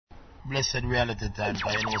blessed reality time.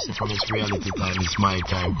 I know from it's reality time, it's my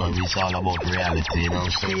time, because it's all about reality, you know.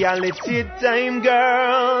 So. Reality time,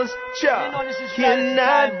 girls,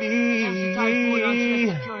 cannot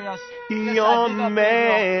be your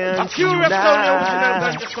man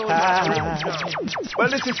tonight. Well,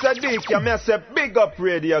 this is Sadiq, I may say big up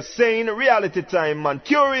radio, saying reality time, man.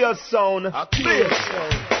 Kurious sound.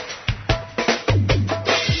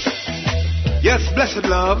 Yes, blessed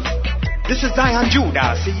love. This is Zion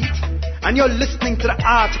Judah, see it? And you're listening to the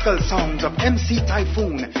article songs of MC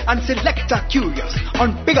Typhoon and Selector Kurious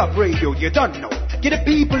on Big Up Radio. You don't know. Give the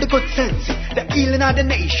people the good sense, the healing of the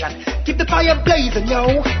nation. Keep the fire blazing,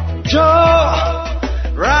 yo. Joe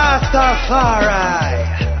Rastafari.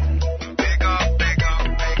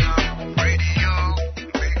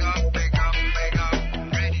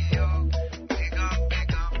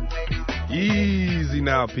 Easy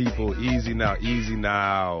now, people. Easy now. Easy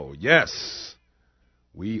now. Yes.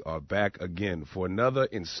 We are back again for another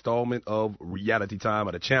installment of Reality Time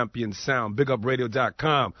of the Champion Sound.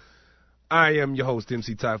 BigUpRadio.com. I am your host,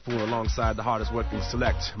 MC Typhoon, alongside the hardest working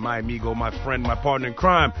Select, my amigo, my friend, my partner in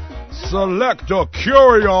crime, Selector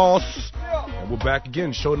Kurious. And we're back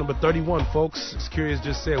again, show number 31, folks. As Kurious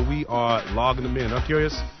just said, we are logging them in. Huh,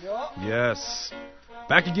 Kurious? Yes.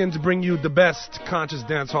 Back again to bring you the best conscious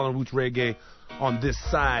dancehall and roots reggae on this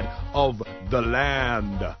side of the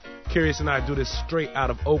land. Kurious and I do this straight out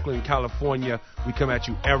of Oakland, California. We come at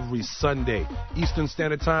you every Sunday. Eastern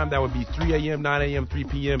Standard Time, that would be 3 a.m., 9 a.m., 3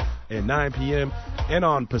 p.m., and 9 p.m. And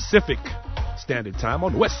on Pacific Standard Time,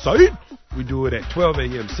 on the west side, we do it at 12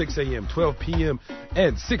 a.m., 6 a.m., 12 p.m.,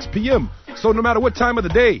 and 6 p.m. So no matter what time of the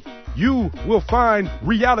day, you will find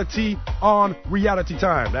reality on Reality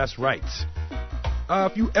Time. That's right.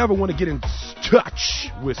 If you ever want to get in touch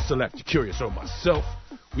with Selector Kurious or myself,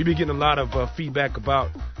 we've been getting a lot of feedback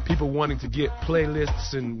about people wanting to get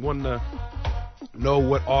playlists and wanting to know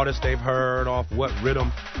what artists they've heard off what rhythm.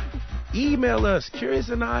 Email us. Kurious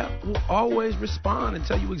and I will always respond and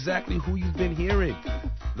tell you exactly who you've been hearing.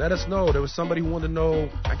 Let us know. There was somebody who wanted to know.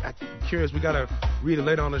 Kurious, we got to read it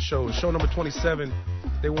later on the show. Show number 27,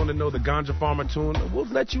 they want to know the Ganja Farmer tune. We'll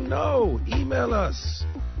let you know. Email us.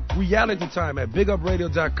 Reality Time at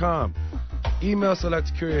bigupradio.com. Email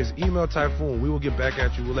Selector Kurious, email Typhoon. We will get back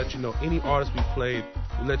at you. We'll let you know any artist we played.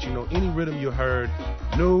 We'll let you know any rhythm you heard.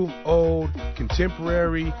 New, old,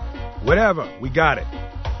 contemporary, whatever. We got it.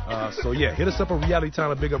 So yeah, hit us up at Reality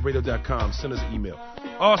Time at bigupradio.com. Send us an email.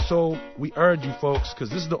 Also, we urge you folks, because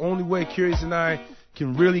this is the only way Kurious and I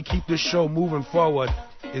can really keep this show moving forward,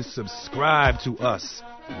 is subscribe to us.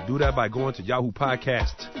 You do that by going to Yahoo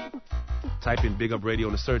Podcast. Type in Big Up Radio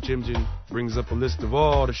in the search engine. Brings up a list of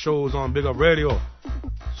all the shows on Big Up Radio.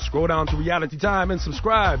 Scroll down to Reality Time and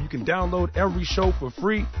subscribe. You can download every show for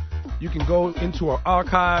free. You can go into our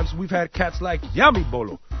archives. We've had cats like Yami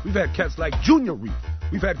Bolo. We've had cats like Junior Reef.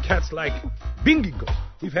 We've had cats like Bingigo.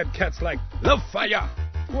 We've had cats like Love Fire.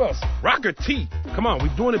 Who else? Rocker T. Come on,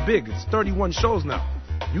 we're doing it big. It's 31 shows now.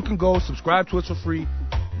 You can go subscribe to us for free.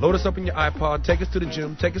 Load us up in your iPod. Take us to the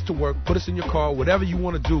gym. Take us to work. Put us in your car. Whatever you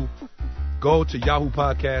want to do. Go to Yahoo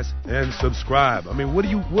Podcast and subscribe. I mean, what are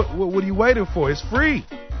you waiting for? It's free.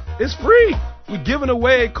 It's free. We're giving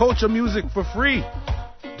away culture music for free.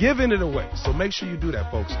 Giving it away. So make sure you do that,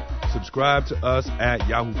 folks. Subscribe to us at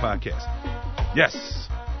Yahoo Podcast. Yes.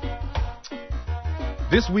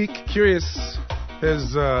 This week, Kurious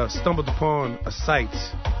has stumbled upon a site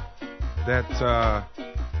that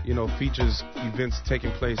features events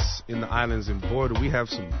taking place in the islands, and boy, do we have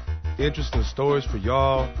some interesting stories for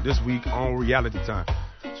y'all this week on Reality Time.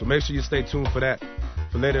 So make sure you stay tuned for that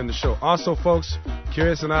for later in the show. Also, folks,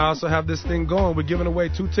 Kurious and I also have this thing going. We're giving away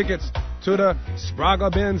 2 tickets to the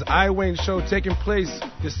Sprague Benz Iwayne show taking place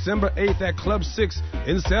December 8th at Club 6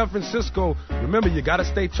 in San Francisco. Remember, you got to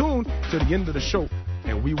stay tuned to the end of the show,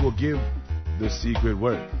 and we will give the secret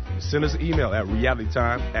word. Send us an email at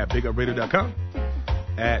realitytime@bigupradio.com.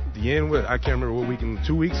 At the end, I can't remember what week, in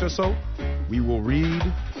 2 weeks or so, we will read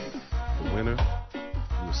the winner.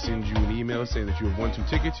 We'll send you an email saying that you have won 2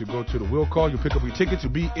 tickets. You go to the will call, you pick up your tickets,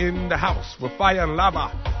 you'll be in the house for Fire and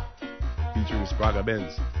Lava featuring Sprague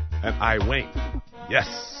Benz and Iwayne.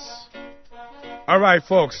 Yes. All right,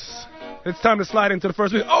 folks. It's time to slide into the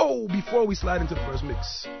first mix. Oh, before we slide into the first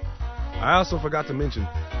mix, I also forgot to mention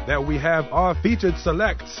that we have our featured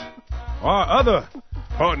select, our other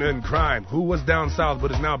partner in crime, who was down south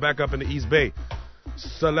but is now back up in the East Bay.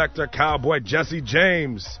 Selector Cowboy Jesse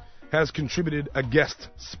James has contributed a guest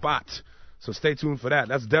spot. So stay tuned for that.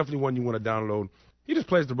 That's definitely one you want to download. He just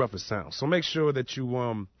plays the roughest sound. So make sure that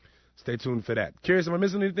you stay tuned for that. Kurious, am I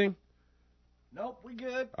missing anything? Nope, we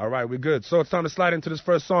good. All right, we good. So it's time to slide into this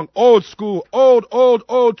first song. Old school,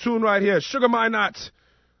 old tune right here. Sugar My Knot.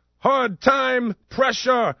 Hard Time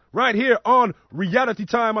Pressure right here on Reality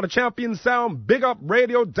Time on the Champion Sound,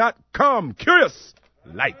 BigUpRadio.com. Kurious,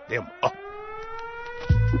 light them up.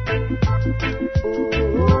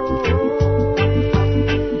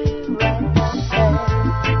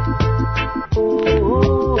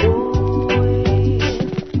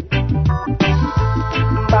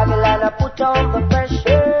 Babylon, I put on the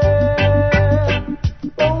pressure.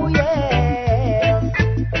 Oh yes,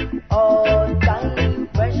 all time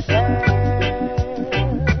pressure.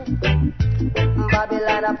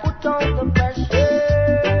 Babylon, I put on the pressure.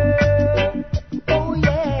 Oh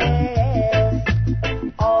yes,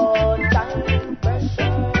 all time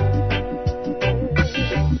pressure.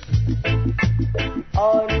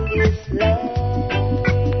 On this land.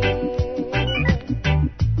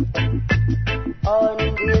 On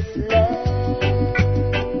this land,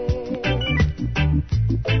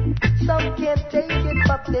 some can't take it,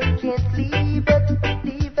 but they can't leave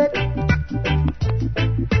it.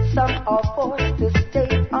 Some are forced to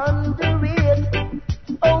stay under it.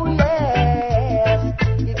 Oh yes,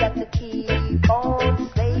 you got to keep on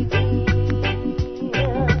slaving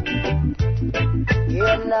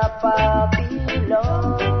in a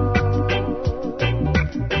Babylon.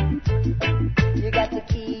 You got to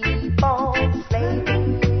keep on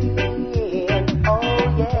slaving,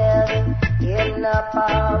 oh yes, in a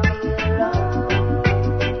Babylon.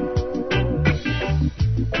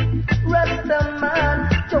 Rasta man,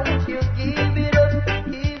 don't you give it up.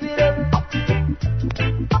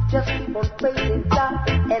 Just keep on praising God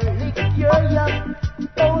and lick your yuck.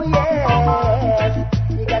 Oh yes,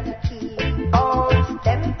 you got to keep on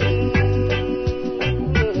stepping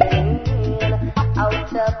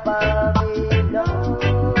out of Babylon.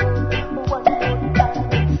 One more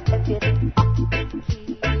time, step it.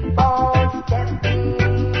 Keep on stepping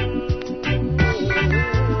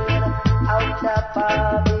out of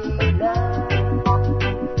Babylon.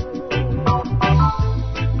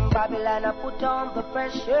 Babylon, I put on the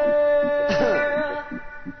pressure.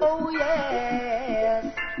 Oh yes,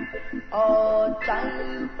 all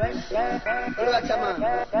time pressure.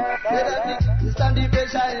 Stand the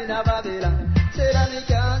pressure in a Babylon. Say that you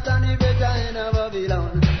can't stand the pressure in a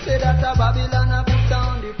Babylon. Say that a Babylon a put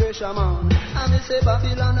on the pressure man. And me say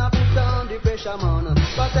Babylon a put on the pressure man.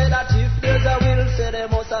 But say that if there's a will, say there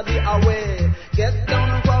must be a way. Get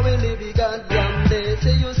down for we live the goddamn day.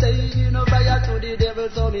 Say you no fire to the devil,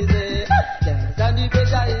 so me say can't stand the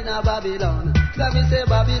pressure in a Babylon. Let me say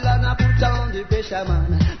Babylon a put on the pressure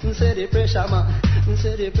man. Say the pressure man.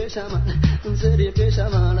 Say the pressure man. Say the pressure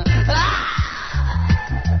man.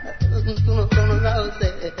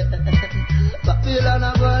 Babylon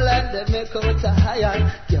a go like them make out a higher.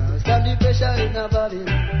 Can't stand the pressure in a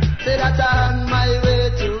Babylon. Say that I'm on my way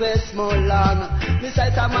to Westmoreland. Me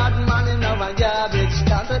sight a madman in a garbage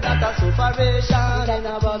can. Say that a sufferation in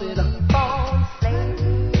a Babylon.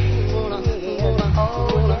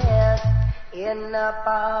 Oh yes, in a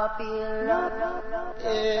Babylon.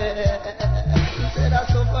 Yeah, say that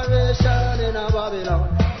sufferation in a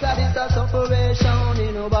Babylon. That is a sufferation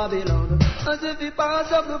in a Babylon. As if you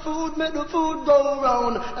pass up the food, make the food go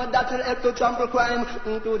round. And that will help to trample crime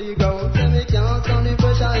to the ground. Say me can't stand the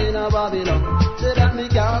pressure in a Babylon. Say that me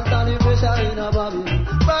can't stand the pressure in a Babylon.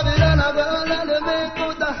 Babylon a girl and they make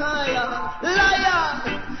out the higher. Liar!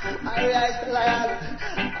 Alright, liar.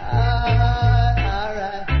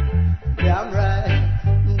 Alright. Damn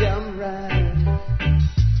right.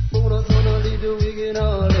 Bodo's gonna lead the wicked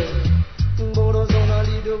all day. Bodo's gonna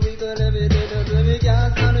lead the wicked every day. We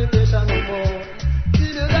can't stand the pressure no more.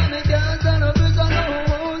 See the that we can't stand the pressure no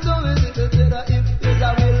more. So we say that if there's a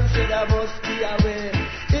will, say there must be a way.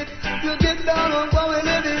 If you get down on power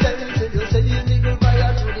every day, you say you need to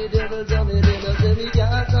fire to the devil, so me devil say we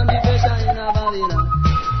can't stand the pressure in a Babylon.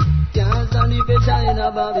 Can't stand the pressure in a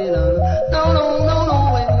Babylon. No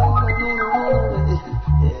way.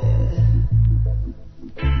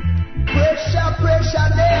 Pressure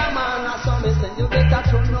there, man. I saw me say you better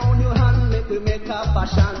turn round your hand, make we make a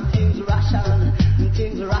fashion. Things ration.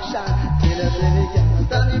 Till the baby can't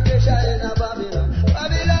stand the pressure in a Babylon.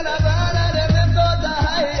 Babylon, a banana, they make out the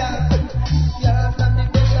higher. Can't stand the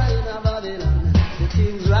pressure in a Babylon. The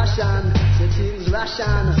things ration.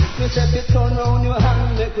 Me say we turn round your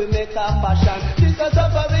hand, make we make a fashion. This is a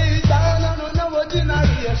Babylon, no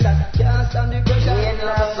generation. Can't stand the pressure in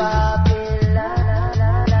a Babylon.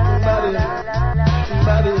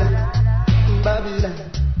 Babylon.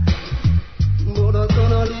 Bodo's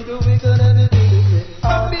gonna lead the wicked every day.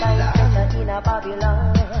 Babylon. In a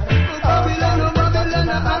Babylon. Babylon,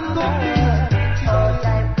 I'm going.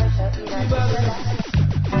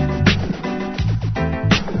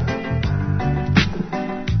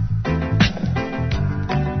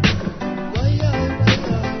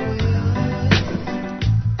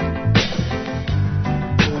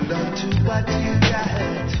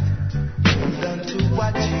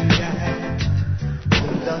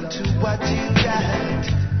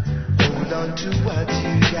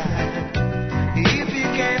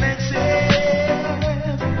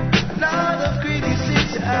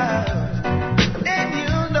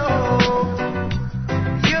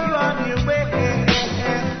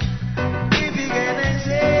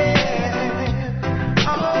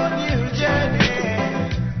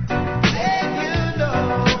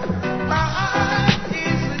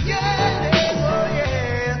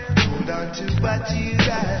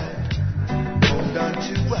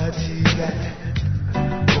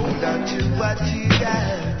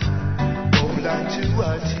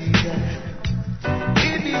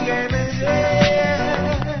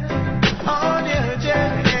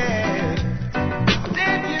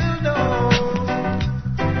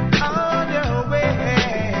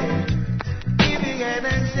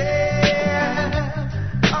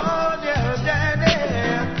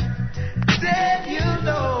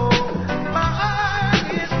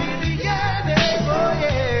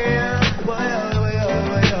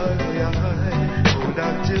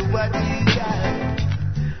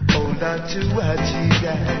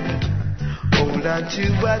 on to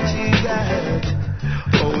what you got.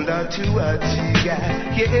 Hold on to what you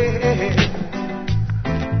got. Yeah.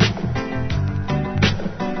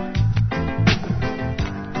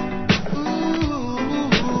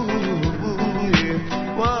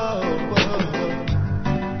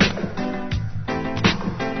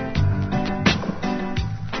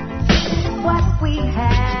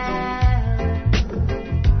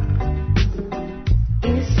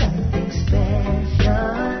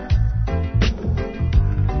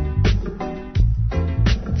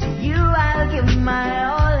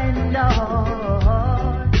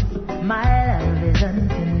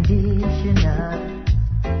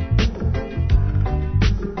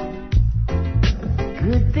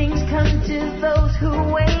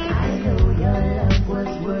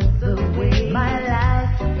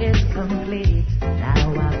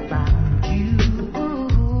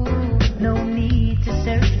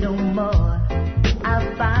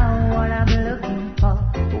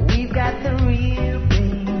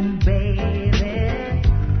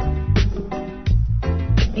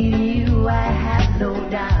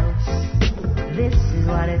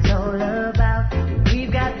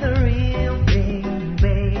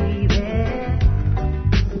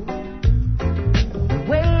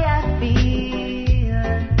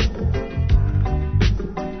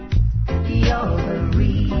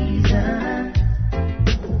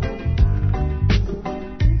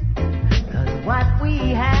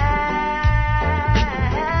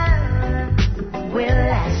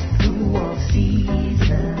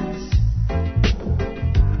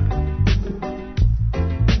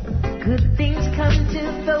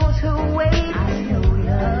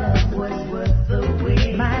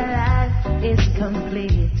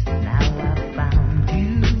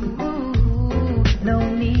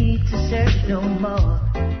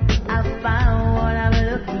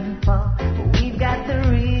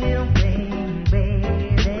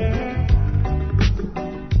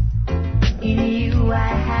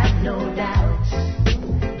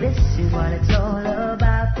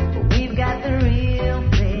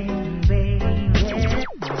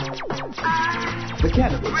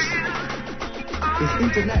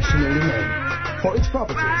 Internationally known for its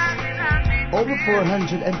properties. Over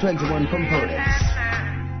 421 components.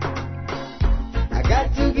 I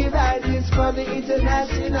got to give IDs for the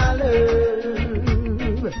international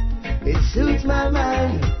love. It suits my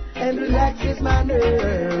mind and relaxes my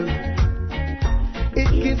nerve.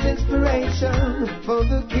 It gives inspiration for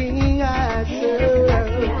the king I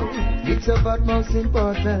serve. It's of utmost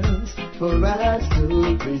importance for us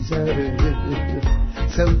to preserve.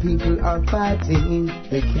 Some people are fighting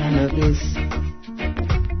the cannabis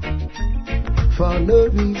for no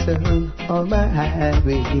reason on my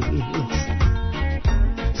highways.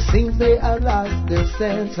 Since they have lost their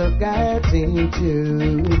sense of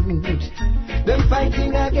gratitude, them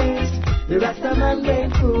fighting against the Rastaman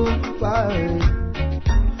brain food.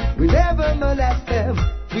 We never molest them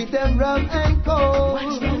with them rum and coke.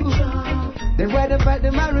 Then why they fight the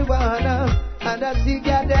marijuana? And I see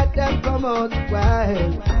God that them come out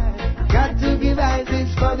wild. Got to give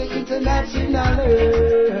ISIS for the international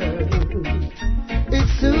earth. It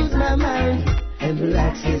soothes my mind and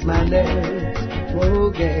relaxes my nerves.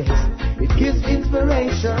 Oh yes, it gives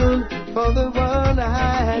inspiration for the one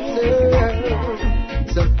I serve.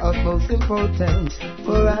 It's of utmost importance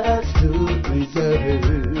for us to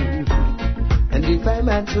preserve. And if I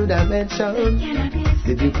man should I mention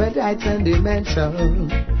the different heights and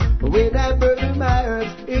dimensions. When I bury my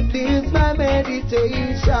earth, it is my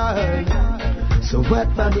meditation. So what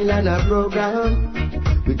Babylon a program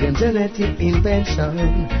with them genetic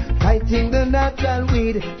invention, fighting the natural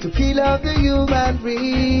weed to kill off the human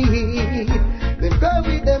breed. They come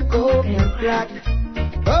with them coke and crack,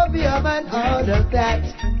 opium and all of that.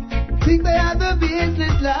 Think they have the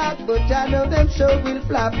business locked, but I know them show will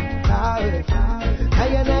flop.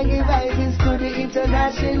 I give ISIS to the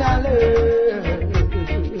international earth.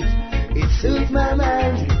 It soothes my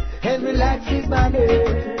mind and relaxes my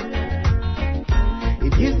nerves.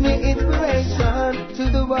 It gives me inspiration to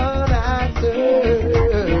the one I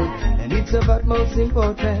serve. And it's of utmost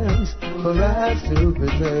importance for us to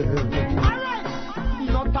preserve.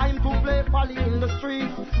 No time to play folly in the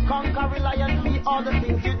streets. Conquer reliance, see all the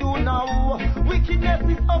things you do now. Wickedness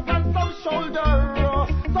is up on some shoulder.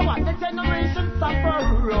 So what the generation suffer?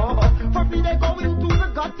 For me they go into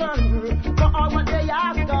the gutter. For all what they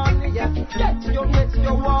have done. Yes, get your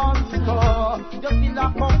want. You still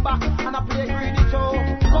a come back and a play greedy show.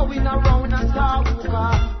 Going around and talk.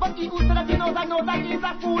 But he who said that he knows I know that he's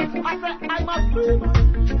a fool. I say I'm a fool.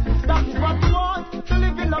 That is what you want. To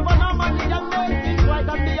live in love and harmony and make things right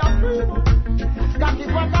and be a fool. That is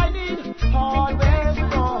what I need. Always.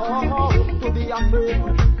 be a free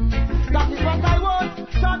man. That is what I want.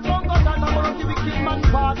 Short tongue got that I'm gonna give a kid man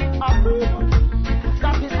part a free man.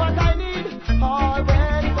 That is what I need.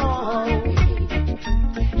 Always go.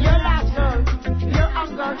 Your laughter, your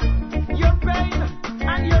anger, your pain,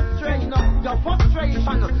 and your strain, your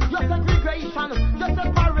frustration, your segregation, your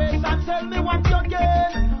separation. Tell me what you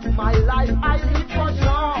gain. My life I live for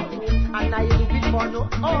you, and I live it for no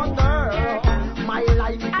other. My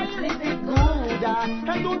life I live it good,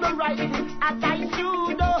 and do the right thing as I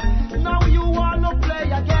should. Now you wanna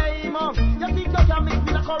play a game. You think you can make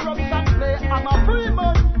me a corruption play? I'm a free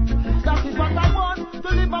man. That is what I want, to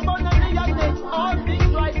live abundantly and make all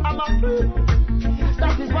things right. I'm a free man.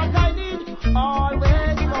 That is what I need,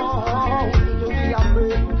 always know, to be a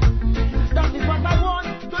free man. That is what I want,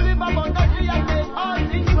 to live abundantly and make all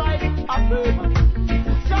things right. A free man.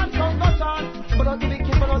 Can't come no chance, but not to be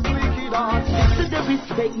wicked, but not to be wicked. To the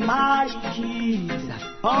respect my kids.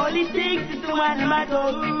 All it takes is one of my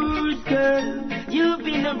toes, girl. You've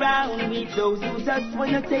been around with those who just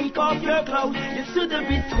wanna take off your clothes. Just to the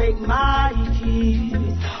respect my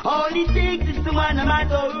kids. All it takes is one of my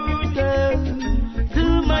toes, girl.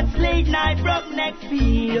 Too much late night broke neck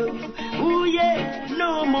feel. Ooh yeah,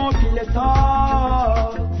 no more pillow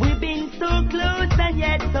talk. We've been so close and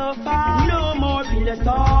yet so far. No more pillow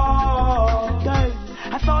talk, girl.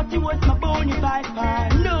 I thought you was my bona fide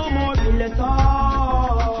part. No more pillow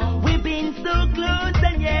talk. We've been so close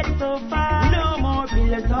and yet so far. No more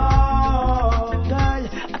pillow talk, girl.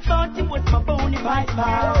 I thought you was my bona fide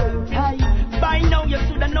part. Hey, by now you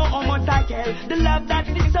shoulda know how much I care. The love that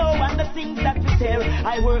we show and the things that we share.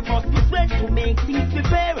 I work must be sweat to make things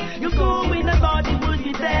prepare. You go in a body would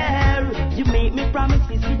be there. You make me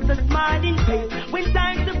promises with a smiling face. When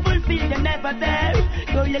time to fulfill, you're never there.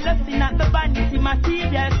 Girl, you're lusting at the vanity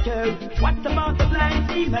material curve. What about the blind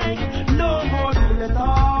female? No more pillow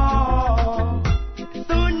talk.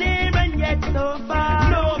 So near and yet so far.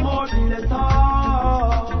 No more pillow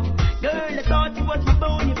talk. Girl, I thought you was my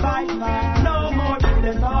bona fide part. No more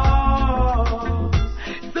pillow talk.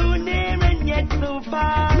 So near and yet so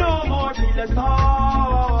far. No more pillow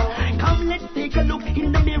talk. Come, let's take a look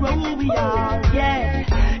in the mirror who we are. Yeah.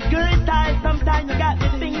 Girl, time, sometimes you got me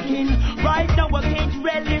thinking. Right now I can't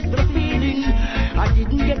relish the feeling. I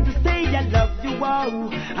didn't get to say I love you, wow.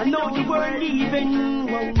 I know you were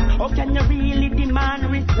leaving, wow. How can you really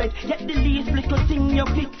demand respect? Get the least little thing you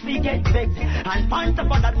quick forget vexed. And point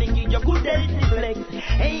about that making you good healthy flex.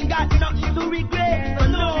 Ain't got nothing to regret, so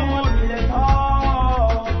no more pillow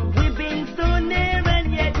talk. We've been so near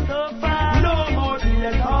and yet so far. No more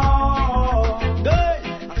pillow talk. Girl,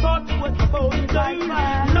 I thought you was about to die.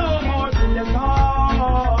 No more pillow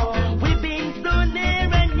talk. We've been so near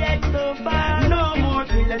and yet so far. No more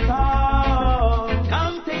pillow talk.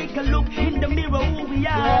 Come take a look in the mirror who we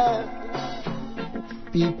are. Yeah.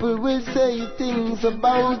 People will say things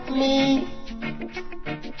about me.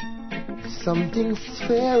 Some things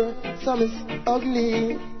fair, some is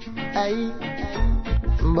ugly.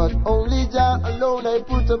 But only Jah alone I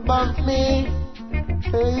put above me.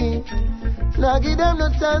 Hey, now give them no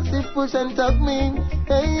chance to push and tug me.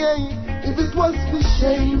 Hey, if it was for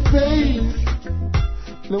shame face,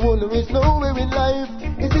 no wonder it's nowhere in life.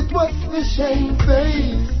 If it was for shame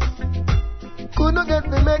face, couldn't get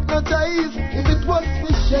me make no ties. If it was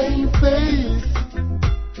for shame face,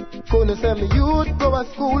 couldn't send me youth go to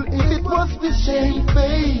school. If it was for shame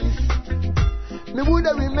face, me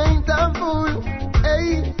woulda remained thankful.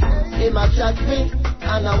 Hey, him a chat me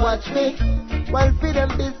and a watch me while feed them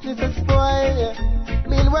business is spoil.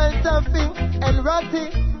 Meanwhile taffy and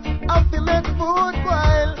ratty have to make food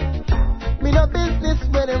while me no business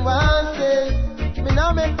where them want it. Me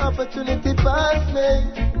no make opportunity pass me.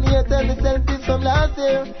 Me a tell myself this from last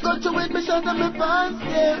year. Go to with me shot and me pass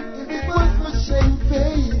there. If it was for shame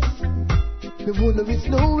face, me wonder it's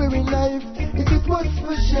nowhere in life. If it was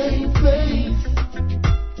for shame face,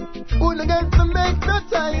 who no get to make no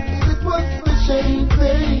time. If it was for shame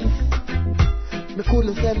face, me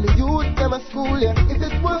couldn't send me youth them a school, yeah. If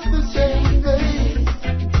it was for shame face,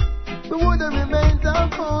 me woulda remained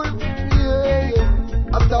thankful,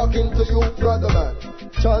 yeah. I'm talking to you, brother man.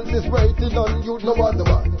 Chances waiting on you, no other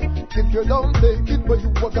one. If you don't take it, when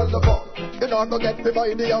you work on the ball, you're not gonna get me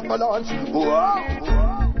by the avalanche. Whoa!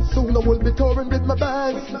 Soon I will be touring with my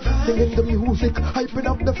bands, singing the music, hyping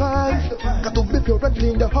up the fans. Got to be pure and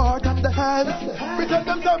clean the heart and the hands. Pretend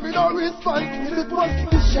them sorry, no response. If it was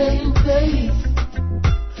for shame face,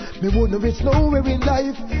 me wonder it's nowhere in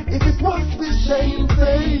life. If it was for shame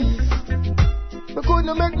face, me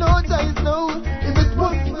couldn't make no choice, no. If it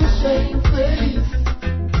was for shame face,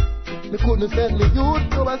 me couldn't send me youth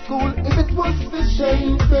to a school. If it was for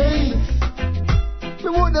shame face,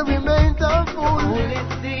 the remainder full. Only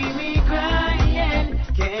see me crying.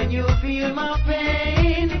 Can you feel my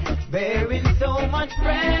pain? Bearing so much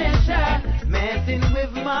pressure, messing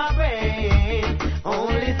with my brain.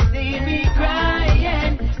 Only see me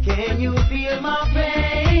crying. Can you feel my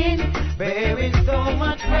pain? Bearing so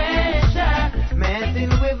much pressure, messing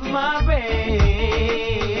with my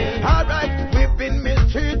brain. Alright, we've been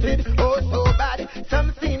mistreated, oh so bad.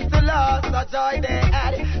 Some seem to lose the joy they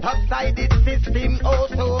had. Upside this system, oh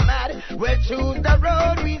so mad. We'll choose the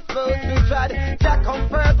road we supposed to tread. Jack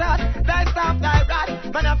comfort us, thy stop thy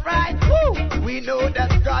wrath. Man of right, woo, we know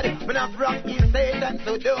that's God. Man of wrong is Satan,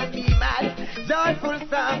 so don't be mad. Joyful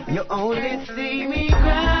song. You only see me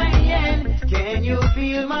crying. Can you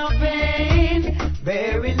feel my pain?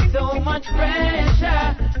 Bearing so much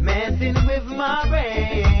pressure, messing with my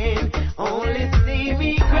brain. Only see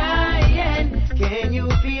me crying. Can you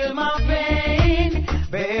feel my pain?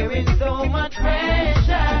 Bearing so much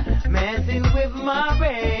pressure, messing with my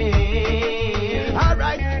brain.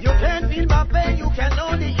 Alright, you can't feel my pain, you can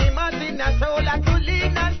only imagine a soul like to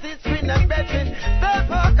lean and sister and brethren. Stay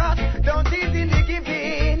focused, don't easily give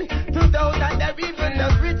in to those under evil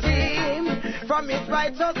regime. From his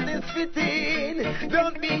righteousness fitting,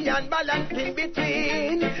 don't be unbalanced in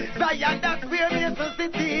between. Zion, that's where we're so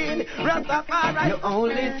sitting. Rastafari. You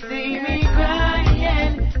only see me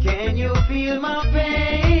crying. Can you feel my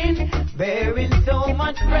pain? Bearing so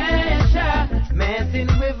much pressure, messing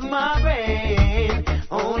with my brain.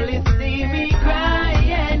 Only see me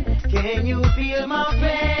crying. Can you feel my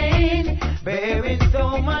pain? Bearing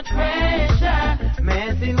so much pressure,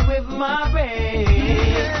 messing with my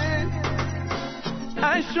brain.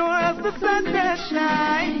 As sure as the sun that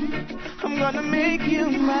shines, I'm gonna make you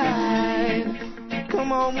mine. Come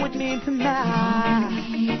home with me tonight.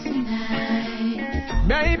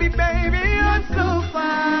 Baby, baby, you're so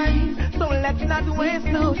fine. So let's not waste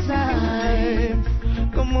no time.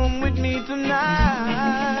 Come home with me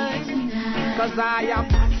tonight. Cause I am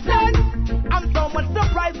stunned. I'm so much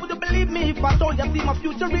surprised. Would you believe me if I told you see my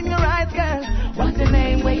future in your eyes, girl? What's your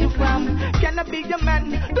name? Where you from? Can I be your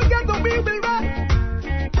man? Together we will run.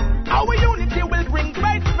 Our unity will bring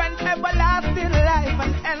great strength, everlasting life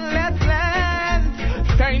and endless land.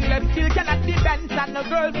 Stainless steel cannot be bent, and no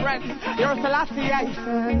girlfriend, you're Selassie I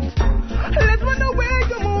sent. Let's run away,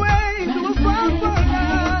 come away to a far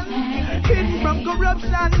land, hidden from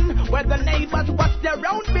corruption, where the neighbors watch their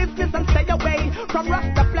own business and stay away from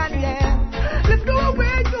Rasta plan, yeah. Let's go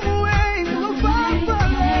away, come away to a far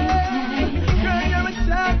land. Girl, you're a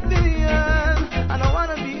champion, I don't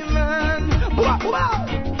wanna be a man. Wow.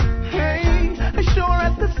 As sure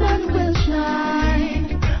as the sun will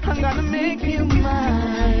shine, I'm gonna make you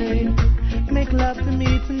mine. Make love to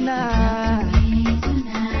me tonight.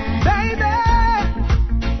 Baby,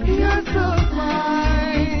 you're so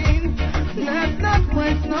fine. Let's not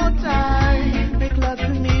waste no time. Make love to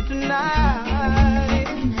me tonight.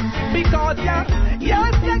 Because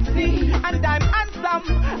you're sexy and I'm handsome.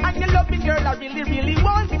 And you're loving girl, I really, really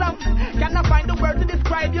want some. Can I find a word to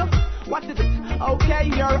describe you? What is it? Okay,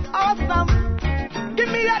 you're awesome. Give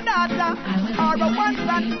me a daughter or a one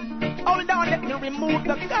son. Hold on, let me remove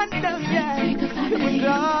the condom, yeah. Give me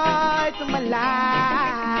joy to my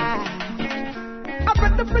life. A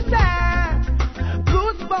breath of fresh air.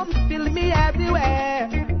 Goosebumps fill me everywhere.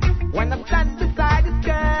 When I stand beside this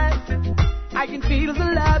girl, I can feel the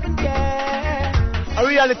love and care. A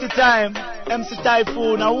reality time, MC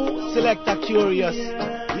Typhoon, who Selector Kurious.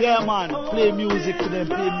 Yeah, man, play music to them,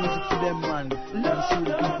 man. Let's see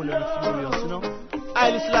the people are furious, you know.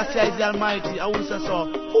 I Selassie is the Almighty, I will say so.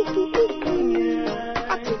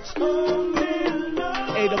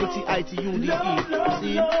 A-W-T-I-T-U-D-E.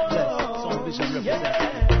 See? Yes, some vision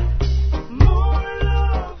represent. More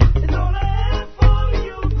love is all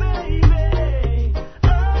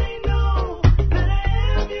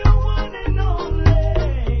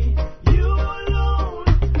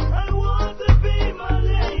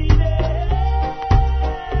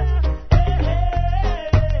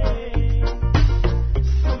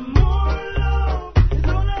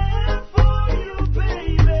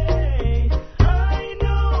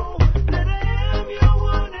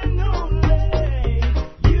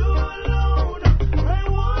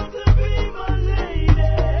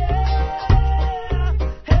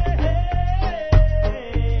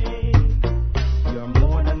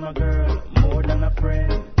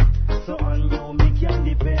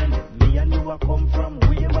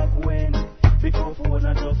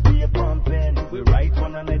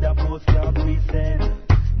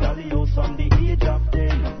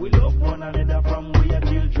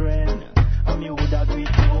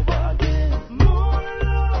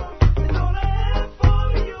I have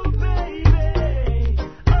for you.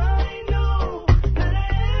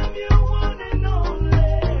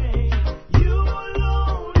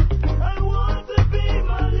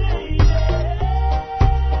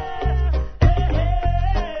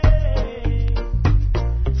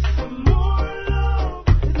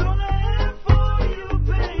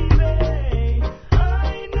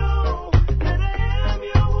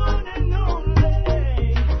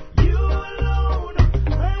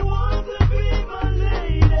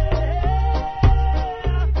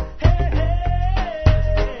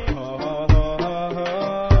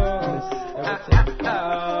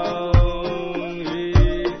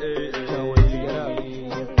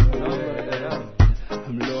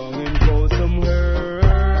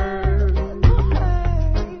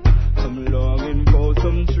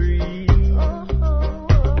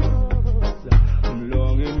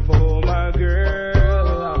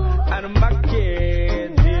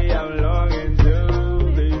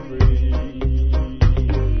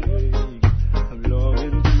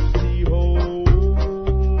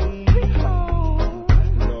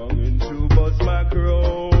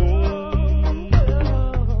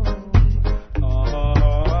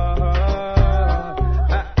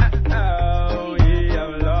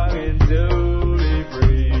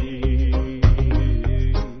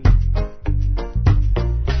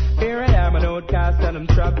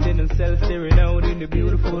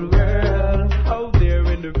 whole world. Out there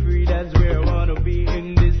in the free, that's where I wanna be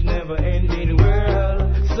in this never-ending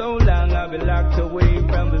world. So long I've been locked away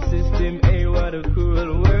from the system, hey, what a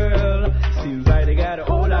cruel world. Seems like they got a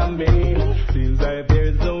hold on me. Seems like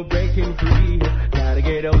there's no breaking free. Gotta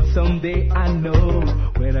get out someday, I know.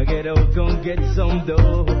 When I get out, gon' get some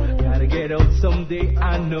dough. Gotta get out someday,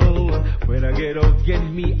 I know. When I get out, get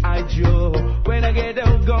me a Joe. When I get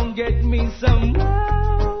out, gon' get me some.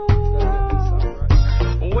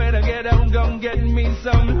 When I get out, gon' get me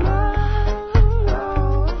some.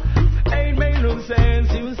 Ain't make no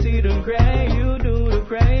sense, you see them cry, you do the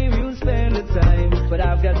crime, you spend the time. But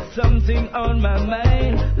I've got something on my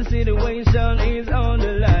mind, the situation is on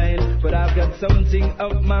the line. But I've got something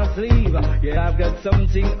up my sleeve, yeah, I've got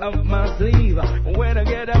something up my sleeve. When I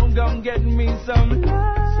get out, gon' get me some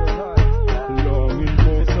love. Longing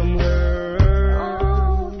for some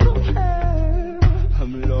world,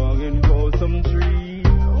 I'm longing for some trees,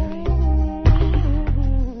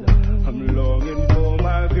 I'm longing for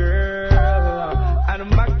my girl and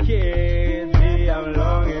my kids, yeah, I'm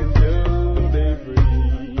longing to be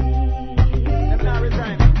free. That's not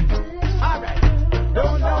return. Alright.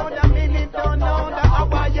 Don't know the minute, don't know the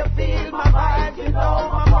hour, you feel my vibes, you know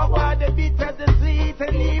my power, the bitter, the sweet,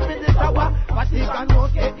 and even the sour, but you can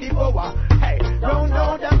most get the power. Hey, don't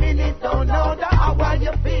know the minute, don't know the hour,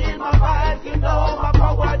 you feel my vibes, you know my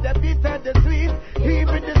power, the bitter, the sweet,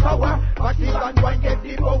 even the sour, but you can go and get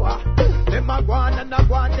the power. Them a go on and a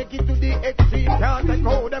go on, take it to the extreme. Can't take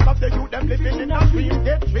out them of the youth, them living in a dream.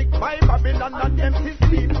 Get tricked by Babylon and them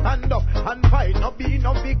system. Stand up and fight, no be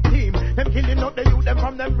no big team. Them killing out the youth, them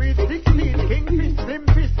from them reach 16. Kingfish, Slim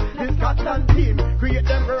Fish, this Scotland team. Create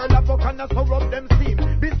them girl a book and a so rub them steam.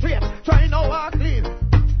 Be straight, try no walk clean.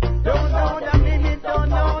 Don't know the minute, don't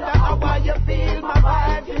know the hour, you feel my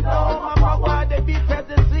vibes, you know my power. The bitter,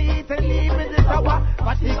 the sweet, and even the sour,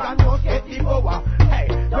 but he can most get the power. Hey,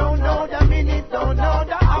 don't know the minute, don't know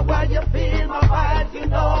the hour, you feel my vibes, you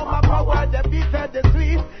know my power. The bitter, the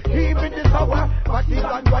sweet, even the sour, but he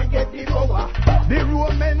can go and get the power. The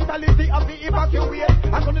raw mentality of the evacuate,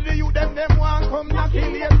 and some of the youth them want come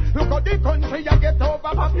knocking it. Look at the country, you get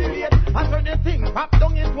overpopulate, and so the thing pop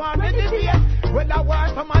down into a meditate. Well, I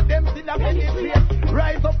want some of them still a penetrate.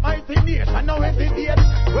 Rise up mighty nation, now hesitate.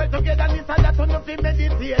 Well, togetherness and that on fi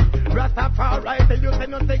meditate. Rastafari tell you say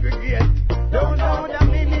no segregate. Don't know the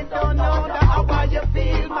minute, don't know the hour, you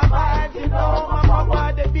feel my vibes, you know my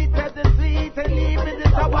power. The bitter, the sweet, and even the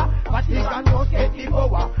sour, but you can most get the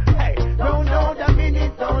power. Hey, don't know the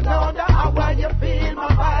minute, don't know the hour, you feel my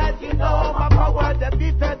vibes, you know my power. The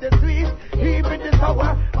bitter, the sweet, even the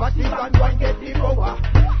sour, but you can go and get the power.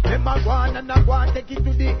 Them a go on and a go on, take it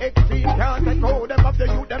to the extreme. Can't take out them of the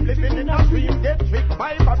youth, them living in a dream. Get tricked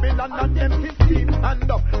by Babylon and them system.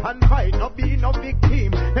 Stand up and fight, no be no big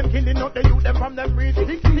team. Them killing out the youth, them from them reach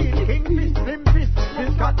 16. Kingfish, Slim Fish,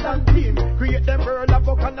 this Scotland team. Create them girl a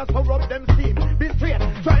book and a so rub them steam. Be straight,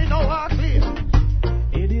 try no walk clean.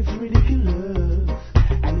 It is ridiculous,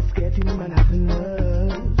 and it's getting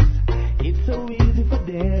monotonous. It's so easy for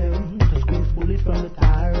them to squeeze bullets from the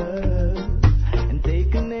tires and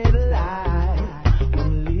take another life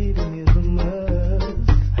when living is a must.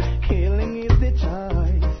 Killing is the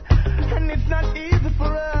choice, and it's not easy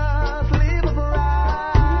for us to live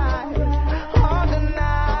upright,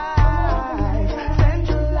 organized,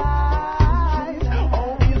 centralized.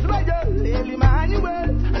 All these regulation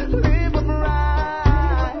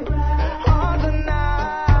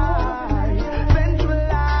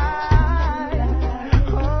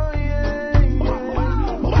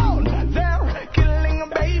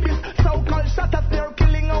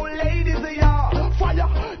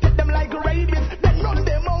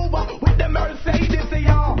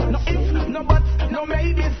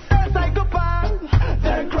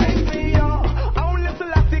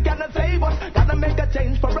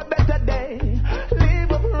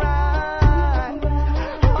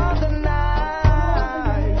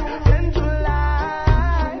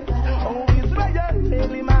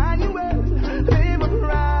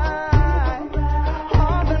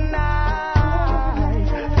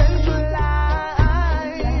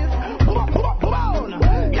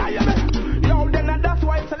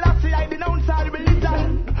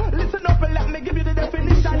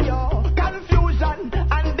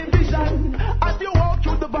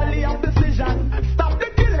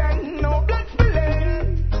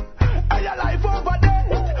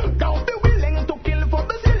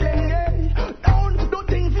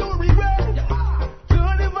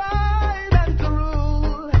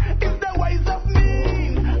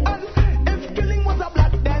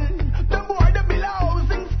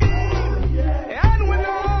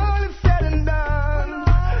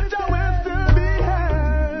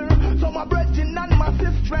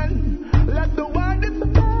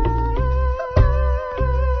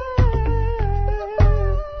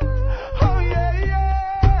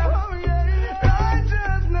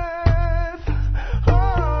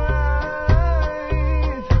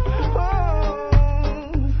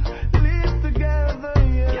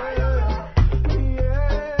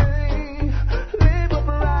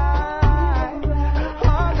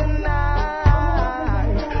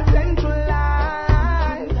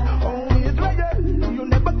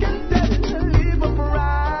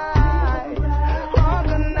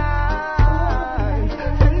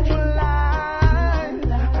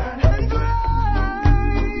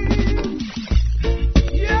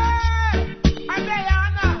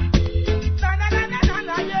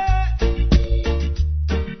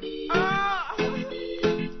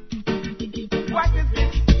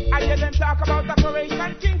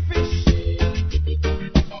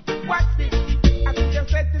What's this? I see them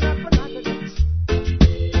setting up another ditch.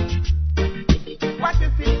 What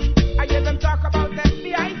is it? I hear them talk about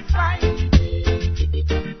FBI spy.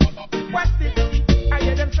 What's this? I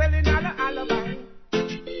hear them selling all the alibi.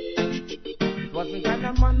 It wasn't on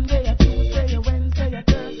a Monday, a Tuesday, a Wednesday, a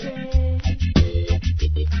Thursday.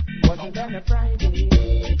 It wasn't on a Friday.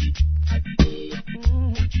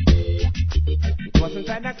 It wasn't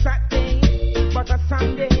on a Saturday, but a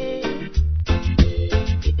Sunday.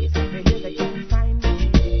 They hear they can't find me.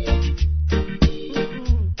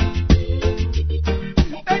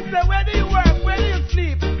 They say, where do you work? Where do you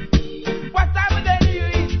sleep? What time of day do you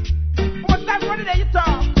eat? What time of the day you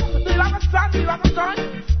talk? Do you have a son? Do you have a son?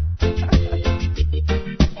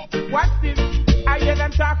 What's this? I hear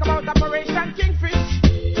them talk about Operation Kingfish.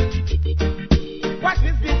 What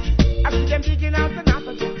is this? I see them digging out an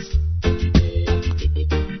apple ditch.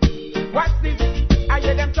 What's this? I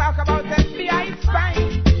hear them talk about FBI spy.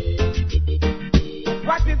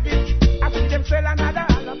 What is this? I see them sell another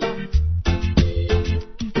alibi.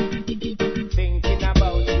 Thinking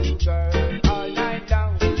about you, girl, all night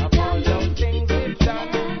long. Of all those things we've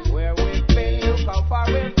done, where we've been, look how far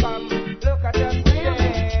we've come. Look at us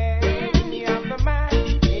today. You have the man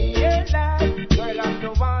in your life, girl, I'm the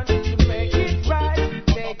one to make it right.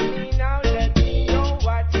 Take me now, let me know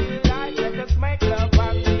what you like. Let us make love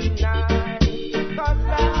on tonight. 'Cause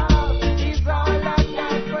love is all I've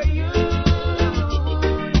got for you.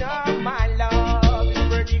 Now my love is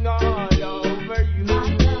spreading all over you.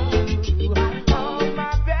 Oh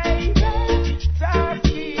my baby, just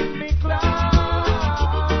keep me close.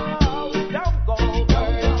 Don't go,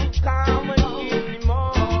 girl, come and give me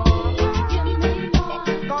more.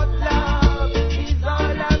 'Cause love is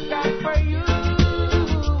all I've got for you.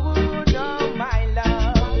 Now my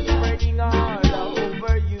love is spreading all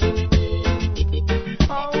over you.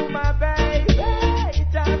 Oh my baby,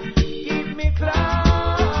 just keep me close.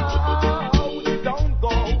 Don't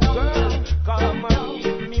go, girl, come and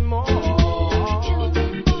give me more.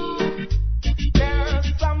 There's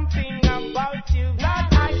something about you that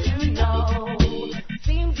I should know.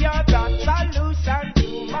 Seems you're the solution to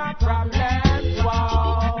my problems.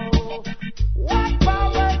 Wow. What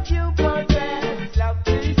power you possess? Love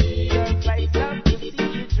to see your face, love to see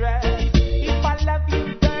you dress. If I love you,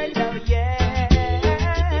 girl, oh yes.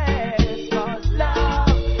 'Cause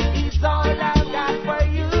love is all I've got for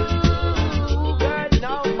you. Girl,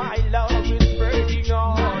 now my love is spreading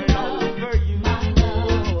all over you.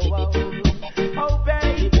 Oh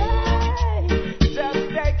baby, just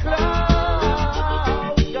stay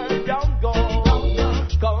close. Girl, don't go.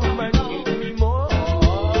 Come and give me more.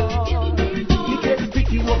 He gets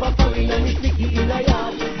sticky over foreign and he's sticky in a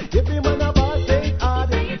yard. Every man a boss say it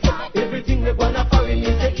hard. Everything they gonna foreign,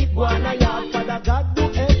 he say it gonna yard. Father God do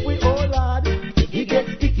help we all Lord. He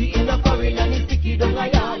gets sticky in a foreign and he's sticky down a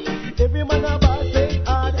yard. Every man a boss say it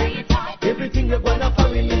hard. Everything they gonna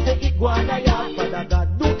foreign, he say it gonna yard. Father God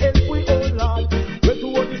do help we all Lord. When to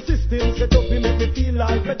all the system set up, he make me feel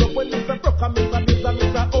all fed up. When Mr. Brock and Mr. Biz and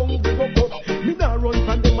Mr. Hungry go up. Me nah run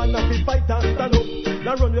from them and have to fight and stand up.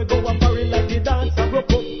 Now run we go a foreign like the dancer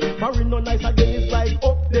broke up. Foreign no nice again, it's like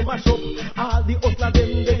up, they mash up. All the hustler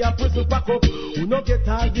them, they are prison pack up. Who no get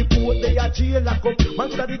all the port, they are jail lock up.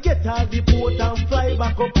 Man study get all the port and fly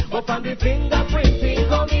back up. Up on the fingerprinting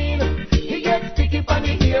come in. He gets sticky on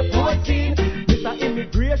the airport scene. Mr.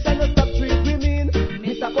 Immigration, you stop treat women.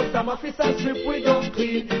 Mr. Custom Officer strip we don't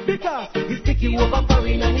clean. Because he's sticky over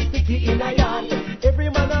foreign and he's sticky in a yard. Every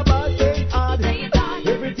man a boss say it hard.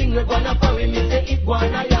 Everything we gonna foreign, he say it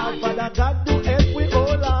gonna yard. Father God do help we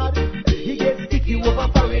all Lord. He gets sticky over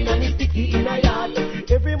foreign and he's sticky in a yard.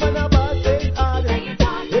 Every man a boss say it hard.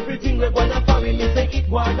 Everything we gonna foreign, he say it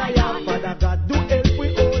gonna yard. Father God do help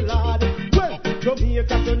we all Lord. Well,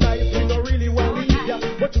 Jamaica so nice, we don't really want to leave ya.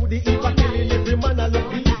 But through the evil killing, every man a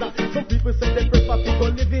love visa. Some people say they prefer to go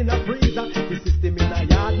live in a freezer. The system in a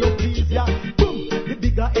yard no please ya. Boom, the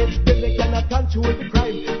bigger heads them they cannot control the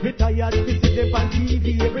crime. Me tired to see them on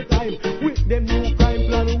TV every time. With them new crime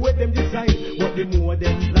plan, with them design. What the more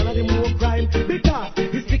them plan, the more crime. Because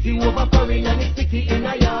he's sticky over foreign and he's sticky in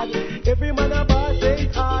a yard. Every man a boss say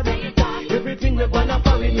it hard. Everything we gonna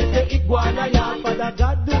foreign, he say it gonna yard. Father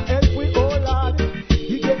God do help we all Lord.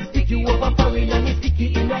 He gets sticky over foreign and he's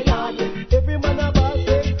sticky in a yard. Every man a boss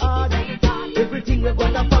say it hard. Everything we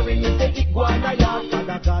gonna foreign, he say it gonna yard.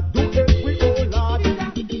 Father God do help we all Lord.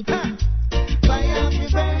 Fire me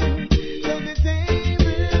burn, to the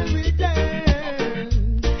table we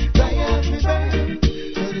dance. Fire me burn,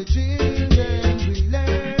 to the children we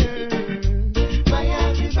learn.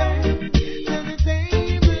 Fire me burn, to the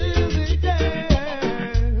table we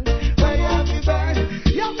dance. Fire me burn,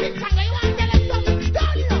 yo.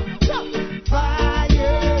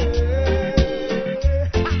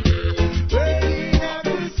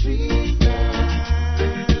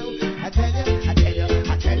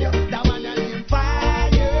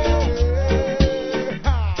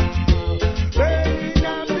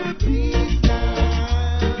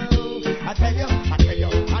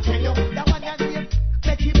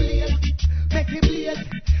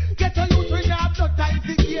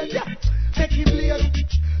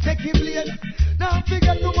 make it blaze. Now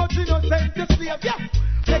forget too much innocent to slave, yeah.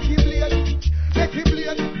 Make it blaze, make it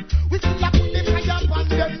blaze. We still a put the fire upon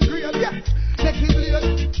them grave, yeah. Make it blaze,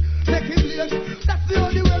 make it blaze. That's the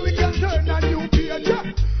only way we can turn a new page, yeah.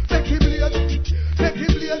 Make it blaze, make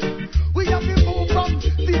it blaze. We have to move from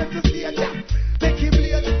state to state, yeah. Make it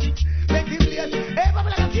blaze, make it blaze. Hey, Baba,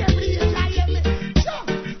 like a blaze, I hear me.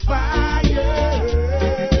 Fire,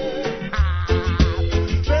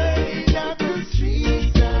 burning up the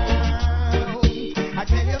streets now. I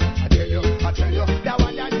tell you, that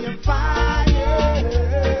one that name fire,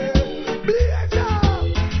 blaze up,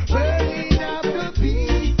 burning up the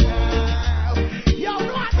beat now. Yo,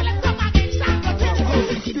 no, I tell you something against that, I tell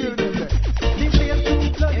you. The place too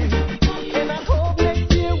flooded, and I hope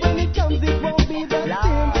next year when it comes it won't be the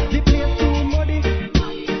same. The place too muddy,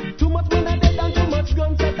 too much when I dead and too much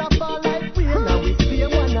guns set up fall like rain. Now we see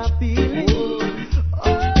one I feel it. Oh,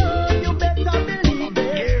 you better believe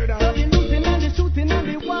it. So the looting and the shooting and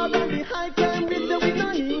the war and the high crime with the we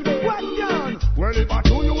no need it. Question. Well, if I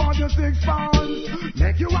told you want your 6 pounds,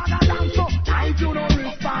 make you wanna dance so tight you no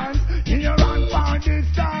response. Here and far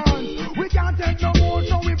distance, we can't take no more,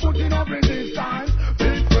 so we put in up resistance.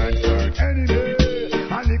 Big friend, third enemy,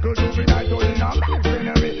 and little juvenile told in a big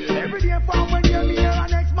enemy. Every day from when you me here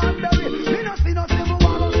and next man bury. Me no see no civil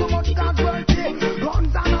war or so much casualty.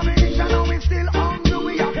 Guns and ammunition and we still hungry.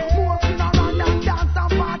 We have more in around than dance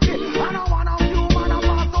and party. And I wanna few man a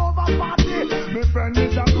pass over party. Me friend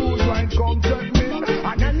is a cruise when come check me.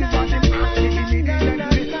 And this is what the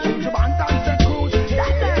immediately. Put your band and set cruise.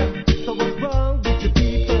 So what's wrong with the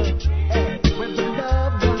people? When the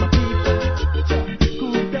love done my people,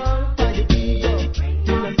 cool down by the ego.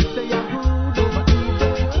 You know say I'm rude over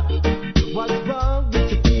evil. What's wrong with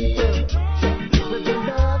the people? When the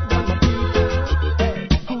love done my people,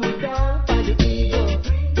 cool down by the ego.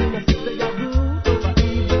 You know say I'm rude over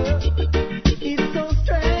evil. It's so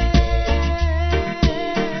strange.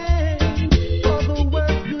 For the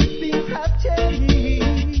worst good things have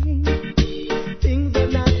changed. Things are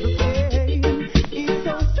not the same. It's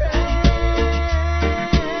so strange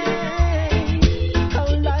how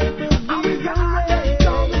life will be arranged.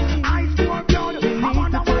 I swore blood. I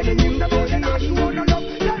wonder why they use the blood and I swore no love.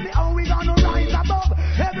 Tell me how we gonna rise above.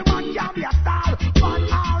 Every man can be a star. But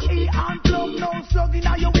R.E. and plug no slug in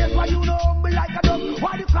your waist. Why you know humble like a dog?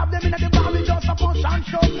 Why the problem in the barrel just a push and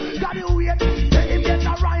shove? Got the weight. Say him get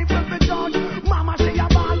a rifle for John. Mama say a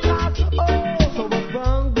ball class. Oh, so what's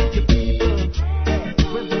wrong with the people?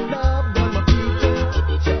 When the love done my people,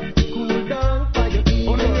 cool down by your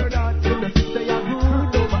ego. You know say I'm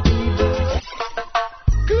rude over evil.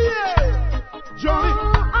 Clear, Johnny.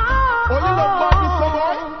 Oh, you love badness so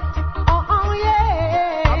boy? Oh,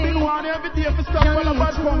 yeah. I've been wanting every day for stuff all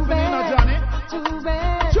about company, now, Johnny. Too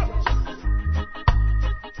bad.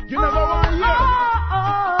 You never want to hear.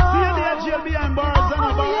 See you there, jail behind bars and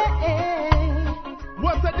a bar.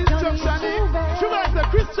 What's the destruction, eh? Sugar is a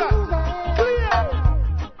Christian. Clear.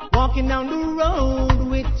 Walking down the road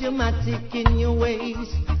with your matic in your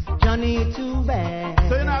waist, Johnny, too bad.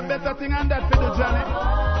 So you know a better thing than that for the Johnny?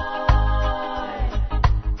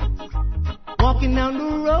 Walking down the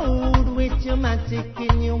road with your matic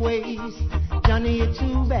in your waist, Johnny, you're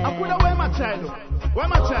too bad. I put away my child. Where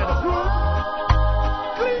my child?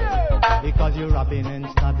 Clear. Because you're robbing and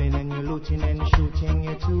stabbing and you're looting and shooting,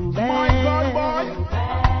 you're too bad. My God, boy.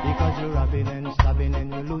 Because you're robbing and stabbing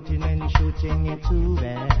and you're looting and shooting, you're too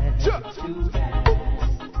bad. Too bad.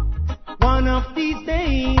 One of these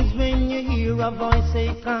days when you hear a voice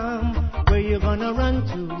say come, where you gonna run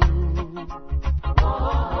to?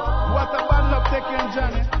 What a bad luck taking,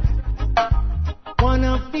 Johnny. One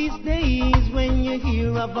of these days when you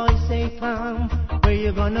hear a voice say come, where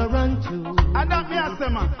you gonna run to? And that me ask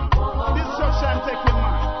them, man. Destruction taking,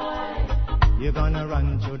 man. You're gonna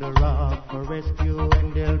run to the rock for rescue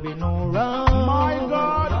and there'll be no rock. My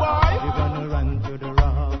God, boy. You're gonna run to the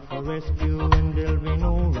rock for rescue and there'll be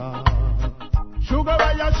no rock. Sugar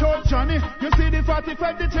why you short, Johnny. You see the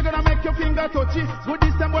 45, the chicken gonna make your finger touchy. Good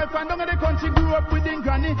this time boy find down in the country, grew up with in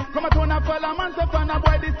granny. Come at one a fella man, so find a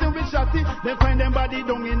boy this thing with shotty. They find them body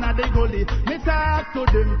down in a the gully. Me talk to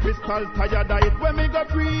them, crystal tired of it. When me go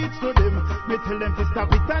preach to them, me tell them to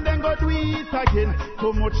stop it and then go do it again.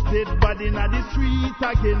 Too much dead body in the street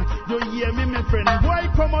again. You hear me, my friend? Boy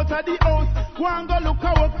come out of the house, go and go look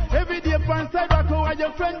out. Every day pan sidewalk, how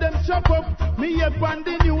your friend them shop up. Me hear on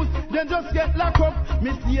the news, then just get locked up.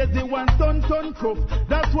 Me see as the one ton crop.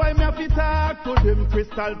 That's why me have to talk to them.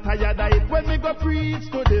 Crystal tired of it. When me go preach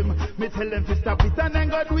to them, me tell them to stop it and then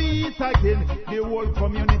go do it again. The whole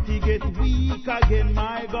community get weak again,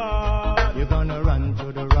 my God. You're gonna run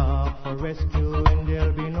to the rock for rescue and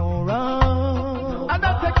there'll be no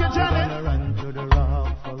that take you, Johnny? Gonna run to the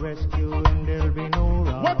rock for rescue and there'll be no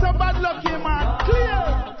rock. What a bad luck, man.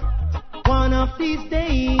 Clear. One of these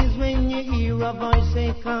days when you hear a voice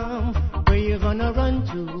say come, where you gonna run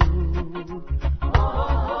to?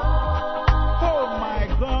 Oh my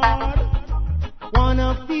God. One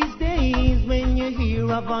of these days when you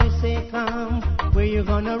hear a voice say come, where you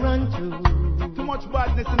gonna run to? Too much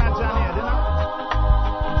badness in a Johnny, you know?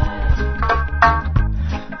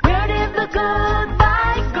 Where did the good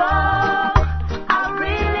vibes go? I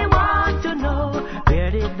really want to know.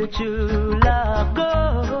 Where did the true love go?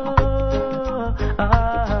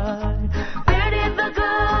 Where did the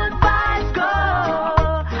good vibes go?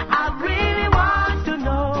 I really want to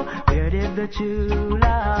know. Where did the true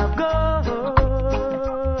love go?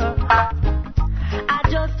 I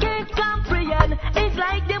just can't comprehend. It's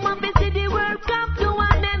like they want to see the World Cup to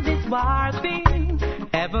one and this war thing.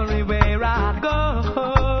 Everywhere I go,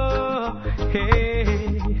 hey.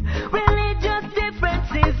 Religious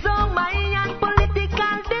differences, oh my, and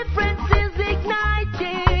political differences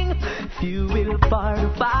igniting fuel for the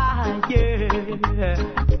fire.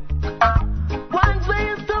 Once we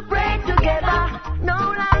used to pray together, no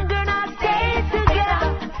longer not stay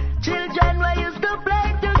together. Children we used to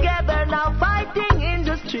play together, now fighting in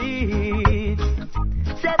the streets.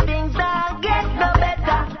 Say things now get no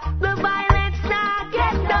better, the violence now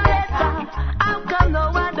get no better. How come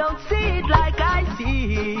no one don't see it like I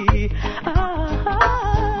see?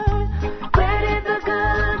 Where did the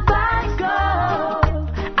good vibes go?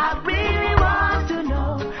 I really want to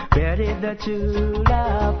know. Where did the true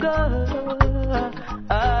love go?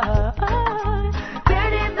 Where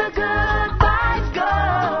did the good vibes go?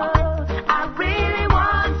 I really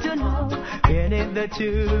want to know. Where did the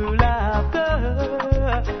true love go?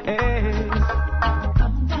 Hey.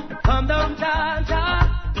 Come down, Jah.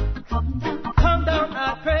 Come down,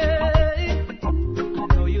 I pray. I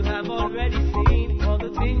know you have already seen all the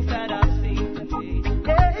things that I've seen today.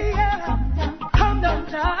 Yeah. Come down,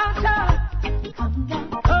 Jah.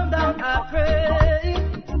 Come down, I pray.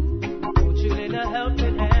 Won't you lend a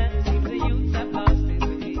helping hand? Seems the youths have lost their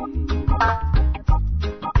way.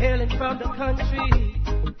 Hailing from the country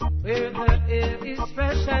where the air is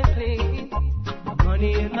fresh and clean, the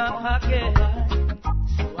money in my pocket,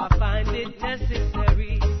 so I find it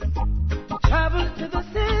necessary to travel to the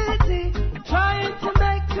city, trying to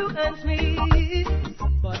make 2 ends meet.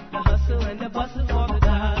 But the hustle and the bustle all the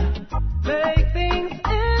time make things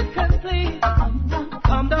incomplete.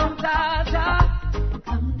 Come down, Jah.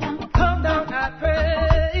 Come down, I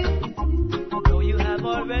pray. I know you have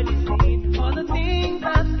already seen all the things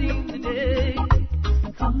I've seen today.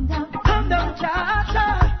 Come down, Jah.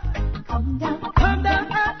 Come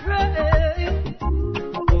down, I pray.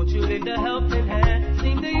 Won't you lend a helping hand?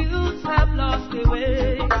 Seem the youths have lost their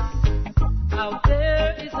way. Out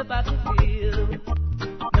there is a battlefield.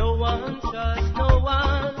 No one trusts no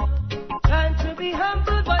one. Trying to be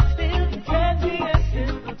humble, but still it can't be a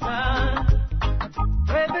simple time.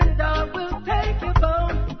 Heaven dog will take your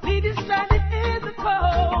bone, leave you stranded in the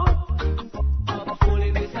cold. All the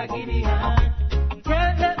fooling is a Gideon.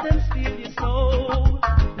 Can't let them steal your soul.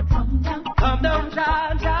 Come down,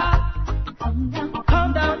 Jah.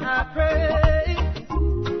 Come down, I pray.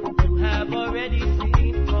 You have already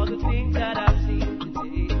seen all the things that I've seen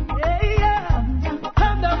today. Yeah.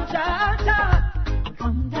 Come down, Jah.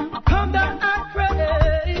 Come down, I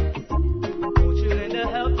pray. Won't you lend a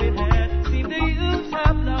helping hand? See the youths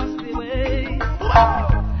have lost their way.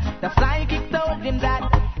 The psychic told him that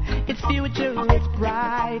its future is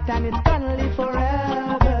bright and it's gonna live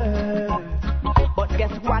forever. But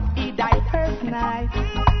guess what? He died first night.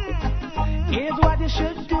 Here's what you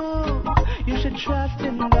should do. You should trust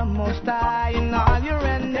in the Most High in all your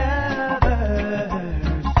endeavors.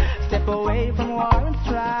 Step away from war and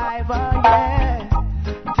strive, oh yeah.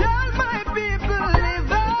 Tell my people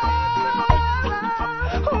live on.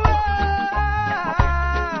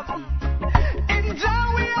 In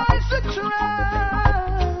Jah we all should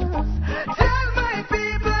trust. Tell my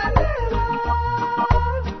people live on.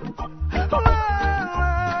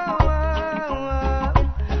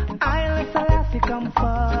 I'll Selassie come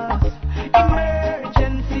first.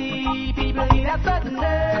 Emergency, people need a sudden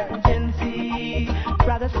urgency.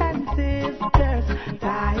 Brothers and sisters,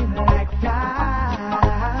 time like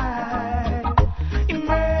flies.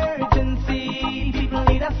 Emergency, people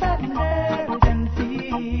need a sudden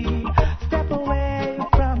urgency. Step away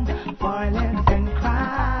from violence and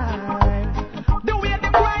crime. The way the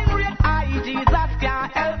crime rate high, Jesus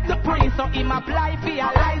can't help the priest, so him apply for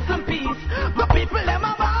your life and peace. The people them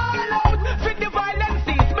are all out, fit the violence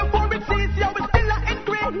cease. Before it cease, you will still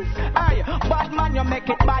increase. Aye, bad man, you make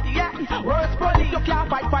it bad, yeah. Worse police, you can't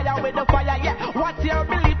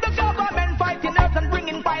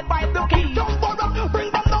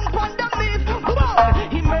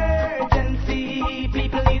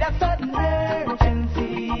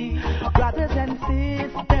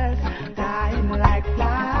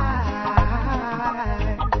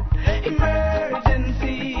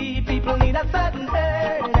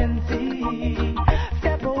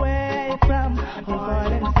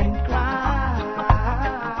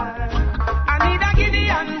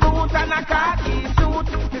a khaki suit.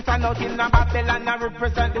 Me stand out in a Babylon and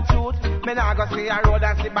represent the truth. Me nah go see a road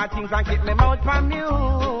and see bad things and keep me mouth on mute.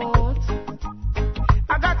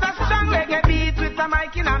 I got a strong reggae beat with a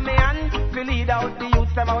mic in a me hand to lead out the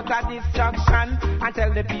youth them out of destruction and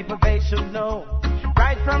tell the people they should know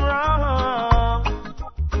right from wrong.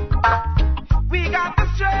 We got the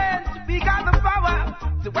strength, we got the power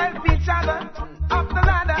to help each other up the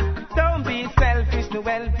ladder. Don't be selfish to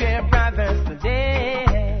help your brothers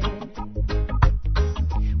today.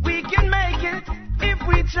 We can make it if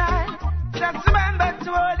we try. Just remember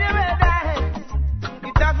to hold your red eyes.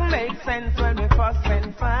 It doesn't make sense when we fuss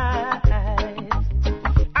and fight.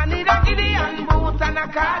 I need a Gideon boot and a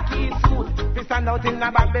khaki suit. We stand out in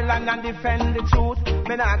a Babylon and defend the truth.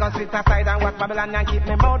 Me nah go sit aside and watch Babylon and keep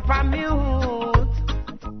me mouth on mute.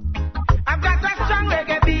 I've got a strong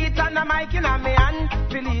reggae beat and a mic in a me hand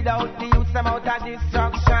to lead out the youth them out of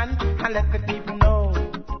destruction and let the people know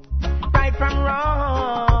right from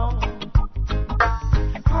wrong.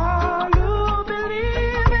 All who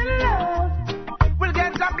believe in love will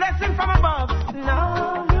get a blessing from above.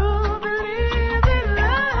 All who believe in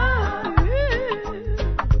love,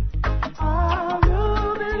 all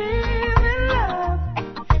who believe in love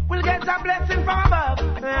will get a blessing from above.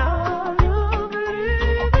 All who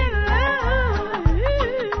believe in love,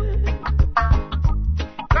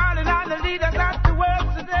 calling all the leaders of the world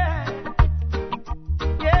today.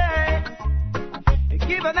 Yeah,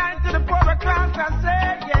 give a night to the poorer class, I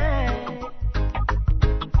say, yeah.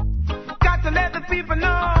 Got to let the people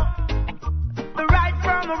know the right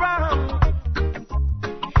from the wrong.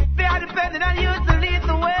 They are dependent on you to lead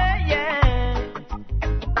the way, yeah.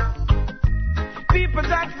 People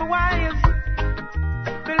ask for wise,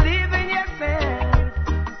 believe in yourself.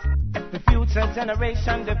 The future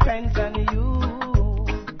generation depends on you.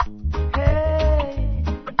 Hey,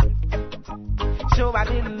 show a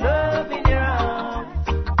little love in your arms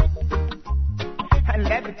and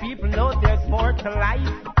let the people know there's more to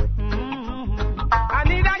life. I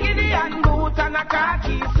need a Gideon boot and a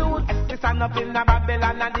khaki suit to stand up in a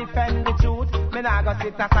Babylon and defend the truth. Me nah go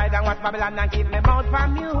sit aside and watch Babylon and keep me mouth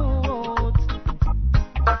on mute.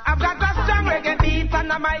 I've got a strong reggae beat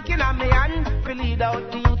and a mic in a me hand to lead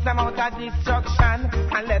out the youth them out of destruction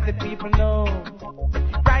and let the people know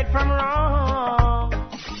right from wrong.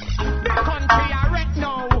 The country I wreck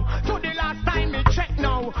now. To the last time me check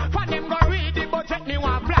now. For them go read the budget, me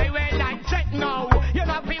want fly well like jet now. You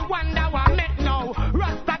know be wonder what met now.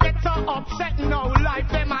 Rasta get so upset now. Life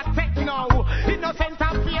them a tech now. Innocent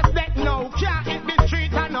and face death now. Can't hit the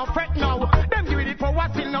street and no fret now. Them give it for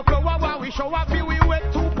what still no flower while we show up. We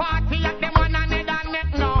wait to party at them one another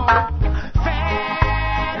net now.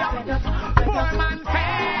 Fed up, poor man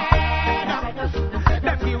fed up.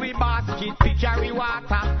 Them give we basket to carry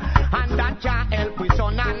water, and that can't help with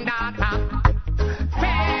son and daughter.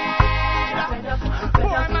 Fed up,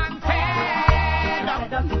 poor man fed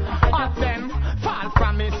up. Of them false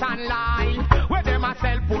promise and lie, where them a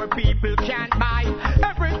sell poor people can't buy.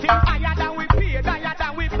 Everything higher than we paid, higher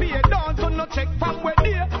than we paid. Don't do no check from where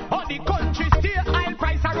they or the country stay. Oil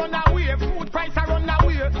price a run away, food price a run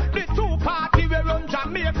away. The two party we run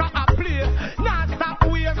Jamaica a play. Now stop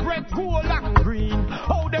wave red, gold and green.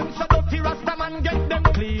 How them so dirty Rasta man get them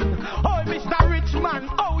clean. Oh Mr. Rich man,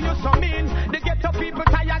 oh you so mean. They get up people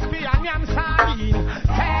tired pay and yam sardine.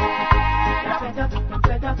 Fed up,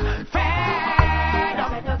 fed up, fed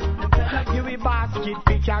up. Give me basket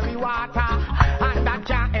we carry water, and that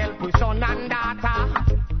can't help with son and daughter.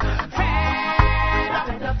 Fed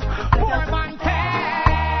up, poor man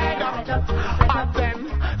fed up. Of them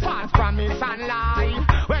false promise and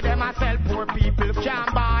lie, where them a sell poor people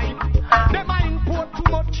can't buy. Them a import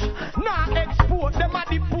too much, nah export. Them a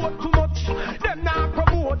deport too much, them nah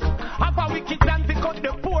promote. Have a wicked land because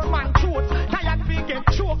the poor man throat. Tired we get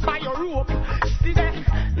choked by your rope. See that?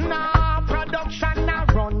 Nah production nah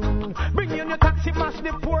run. Bring in your taxi mass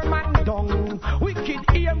the poor man down. Wicked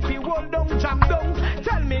EMP hold down, jam down.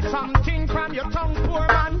 Tell me something from your tongue, poor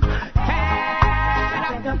man.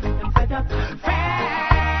 Fed up, fed up,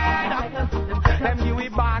 fed up. Them you a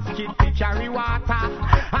basket to carry water,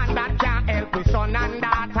 and that can't help with son and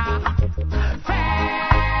daughter.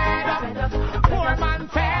 Fed up, poor man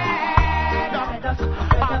fed up.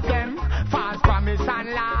 Of them false promise and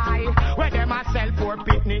lie, where them a sell poor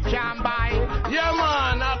picnic can buy. Yeah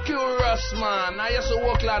man, a Kurious man. I used to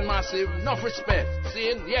work land massive, enough respect.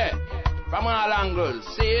 Seeing, yeah. From all angles,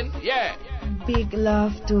 seeing, yeah. Big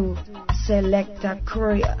love to Selecta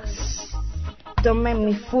Kurious. Don't make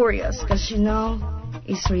me furious, cause you know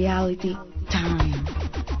it's reality time.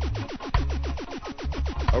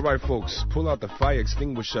 All right, folks, pull out the fire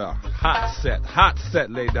extinguisher. Hot set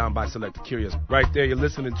laid down by Selecta Kurious. Right there, you're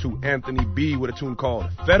listening to Anthony B with a tune called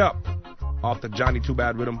Fed Up off the Johnny Too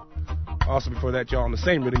Bad rhythm. Also, before that, y'all, on the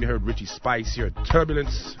same rhythm, you heard Richie Spice, you heard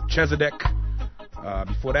Turbulence, Chesedek.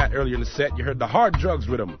 Before that, earlier in the set, you heard the Hard Drugs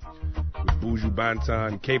rhythm with Buju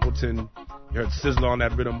Banton, Capleton. You heard Sizzler on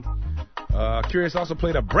that rhythm. Kurious also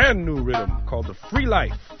played a brand new rhythm called the Free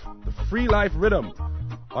Life rhythm.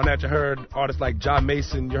 On that, you heard artists like John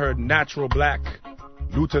Mason, you heard Natural Black,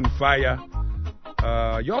 Luton Fire.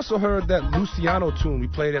 You also heard that Luciano tune we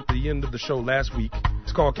played at the end of the show last week.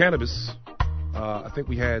 It's called Cannabis. I think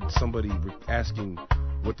we had somebody asking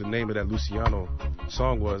what the name of that Luciano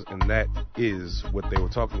song was, and that is what they were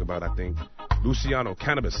talking about, I think. Luciano,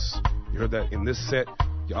 Cannabis. You heard that in this set.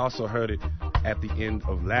 You also heard it at the end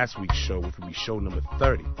of last week's show, which would be show number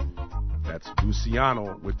 30. That's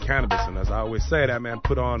Luciano with Cannabis, and as I always say, that man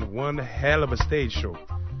put on one hell of a stage show.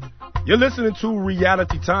 You're listening to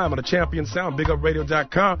Reality Time on the Champion Sound,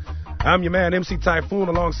 BigUpRadio.com. I'm your man, MC Typhoon,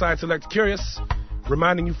 alongside Selecta Kurious,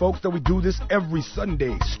 reminding you folks that we do this every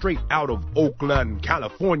Sunday, straight out of Oakland,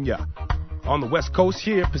 California. On the West Coast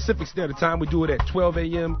here, Pacific Standard Time, we do it at 12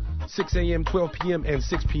 a.m., 6 a.m., 12 p.m., and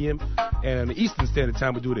 6 p.m. And on the Eastern Standard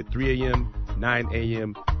Time, we do it at 3 a.m., 9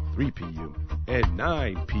 a.m., 3 p.m., and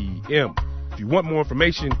 9 p.m. If you want more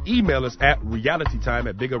information, email us at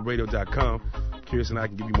realitytime@bigupradio.com. Kurious and I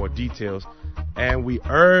can give you more details. And we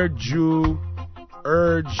urge you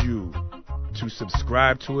to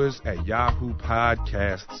subscribe to us at Yahoo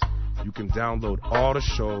Podcasts. You can download all the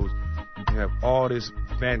shows. You can have all this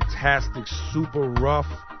fantastic, super rough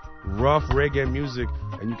reggae music,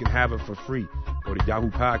 and you can have it for free. Go to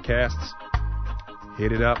Yahoo Podcasts,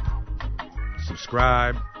 hit it up,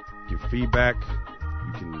 subscribe, give feedback.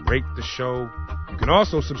 You can rate the show. You can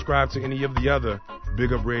also subscribe to any of the other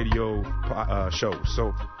Big Up Radio shows.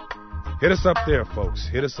 So hit us up there, folks.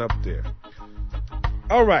 Hit us up there.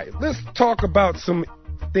 All right, let's talk about some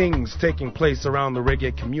things taking place around the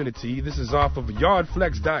reggae community. This is off of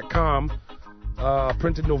yardflex.com,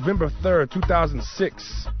 printed November 3rd,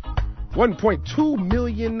 2006. $1.2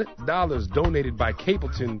 million donated by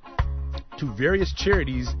Capleton to various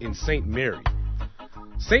charities in St. Mary.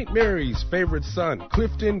 St. Mary's favorite son,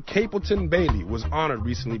 Clifton Capleton Bailey, was honored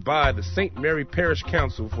recently by the St. Mary Parish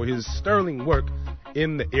Council for his sterling work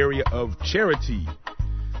in the area of charity.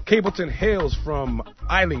 Capleton hails from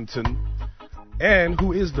Islington, and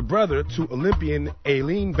who is the brother to Olympian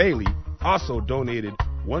Aileen Bailey, also donated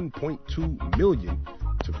 $1.2 million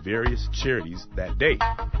to various charities that day.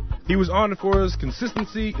 He was honored for his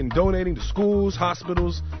consistency in donating to schools,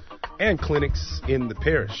 hospitals, and clinics in the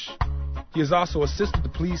parish. He has also assisted the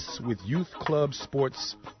police with youth club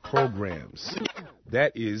sports programs.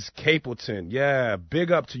 That is Capleton. Yeah,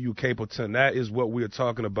 big up to you, Capleton. That is what we're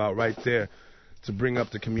talking about right there, to bring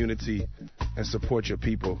up the community and support your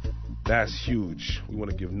people. That's huge. We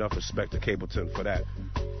want to give enough respect to Capleton for that.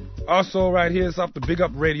 Also, right here is off the Big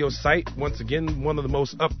Up Radio site. Once again, one of the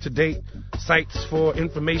most up-to-date sites for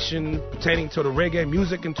information pertaining to the reggae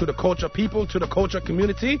music and to the culture people, to the culture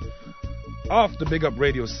community. Off the Big Up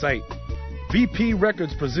Radio site, VP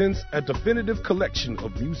Records presents a definitive collection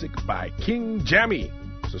of music by King Jammy.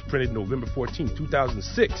 This was printed November 14,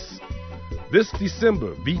 2006. This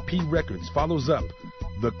December, VP Records follows up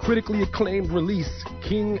the critically acclaimed release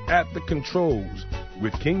King at the Controls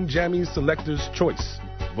with King Jammy's Selector's Choice,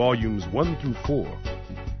 Volumes 1 through 4.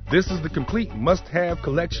 This is the complete must-have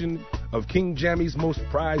collection of King Jammy's most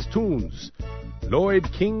prized tunes.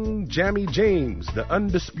 Lloyd King Jammy James, the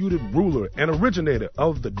undisputed ruler and originator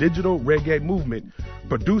of the digital reggae movement,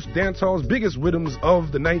 produced dancehall's biggest rhythms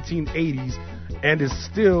of the 1980s and is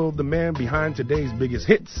still the man behind today's biggest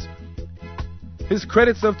hits. His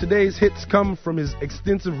credits of today's hits come from his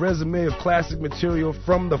extensive resume of classic material,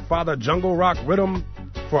 from the Father Jungle Rock rhythm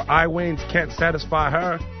for I Wayne's Can't Satisfy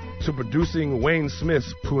Her, to producing Wayne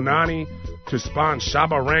Smith's Punani, to spawn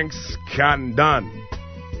Shabba Ranks' Can Done.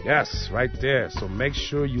 Yes, right there. So make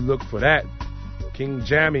sure you look for that. King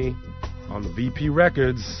Jammy on the VP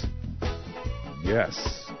Records.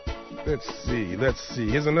 Yes. Let's see.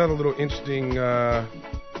 Here's another little interesting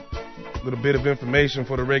little bit of information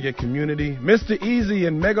for the reggae community. Mr. Easy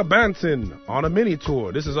and Mega Banton on a mini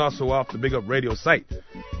tour. This is also off the Big Up Radio site.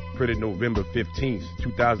 Printed November 15th,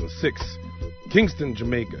 2006. Kingston,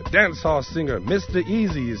 Jamaica. Dancehall singer Mr.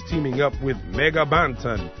 Easy is teaming up with Mega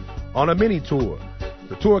Banton on a mini tour.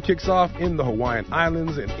 The tour kicks off in the Hawaiian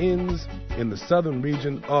Islands and ends in the southern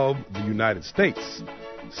region of the United States.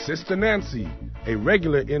 Sister Nancy, a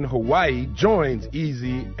regular in Hawaii, joins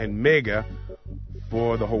Easy and Mega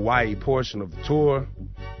for the Hawaii portion of the tour.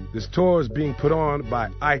 This tour is being put on by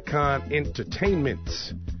Icon Entertainment.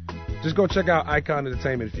 Just go check out Icon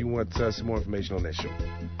Entertainment if you want some more information on that show.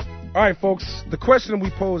 All right, folks, the question we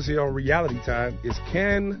pose here on Reality Time is,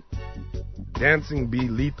 can dancing be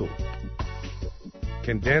lethal?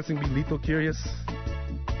 Can dancing be lethal, Kurious?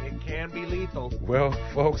 It can be lethal. Well,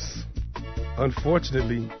 folks,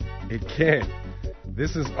 unfortunately, it can.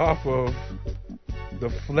 This is off of the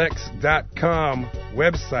flex.com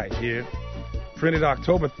website here, printed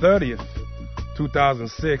October 30th,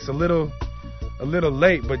 2006. A little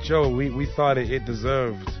late, but we thought it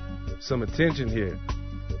deserved some attention here.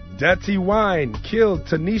 Dirty Wine killed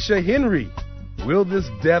Tanisha Henry. Will this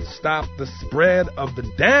death stop the spread of the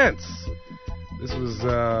dance? This was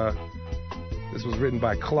written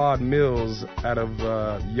by Claude Mills out of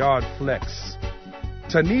Yard Flex.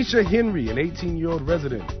 Tanisha Henry, an 18-year-old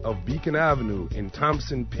resident of Beacon Avenue in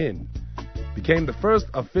Thompson Penn, became the first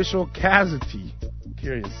official casualty,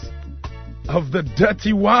 of the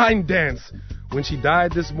Dirty Wine dance when she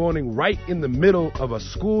died this morning right in the middle of a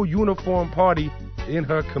school uniform party in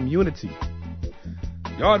her community.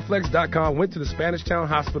 Yardflex.com went to the Spanish Town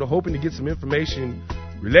Hospital hoping to get some information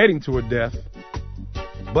relating to her death,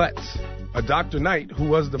 but a Dr. Knight, who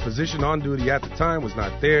was the physician on duty at the time, was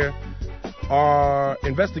not there. Our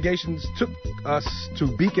investigations took us to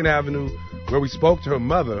Beacon Avenue, where we spoke to her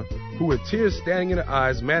mother, who, with tears standing in her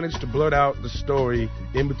eyes, managed to blurt out the story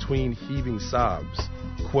in between heaving sobs.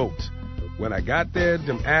 Quote, "When I got there,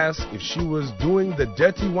 them asked if she was doing the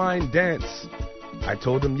Dirty Wine dance. I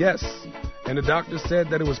told them yes, and the doctor said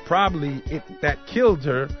that it was probably it that killed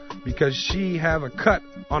her because she have a cut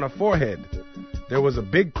on her forehead. There was a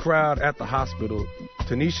big crowd at the hospital.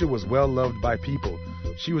 Tanisha was well loved by people.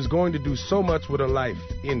 She was going to do so much with her life,"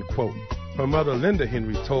 end quote. Her mother, Linda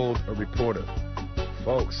Henry, told a reporter.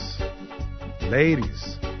 Folks,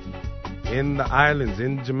 ladies, in the islands,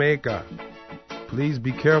 in Jamaica, please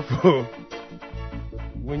be careful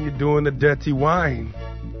when you're doing the Dirty Wine.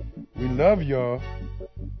 We love y'all,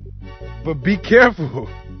 but be careful.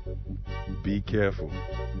 Be careful.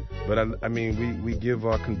 But I mean, we give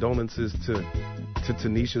our condolences to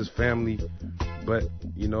Tanisha's family, but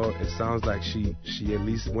it sounds like she at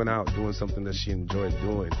least went out doing something that she enjoyed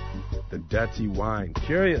doing. The Dirty Wine.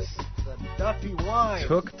 Kurious. The Dirty Wine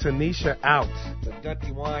took Tanisha out. The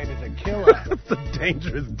Dirty Wine is a killer. It's a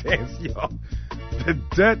dangerous dance, y'all. The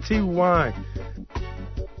Dirty Wine.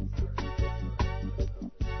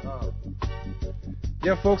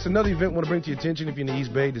 Yeah, folks, another event I want to bring to your attention. If you're in the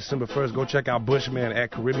East Bay, December 1st, go check out Bushman at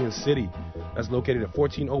Caribbean City. That's located at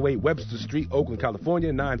 1408 Webster Street, Oakland,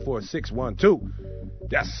 California, 94612.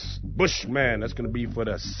 Yes, Bushman. That's going to be for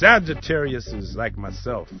the Sagittariuses like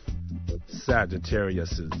myself.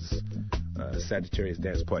 Sagittarius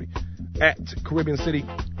dance party at Caribbean City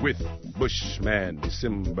with Bushman,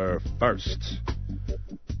 December 1st.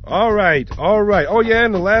 All right. Oh, yeah,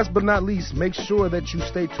 and last but not least, make sure that you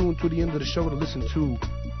stay tuned to the end of the show to listen to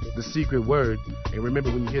the secret word. And remember,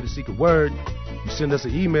 when you hear the secret word, you send us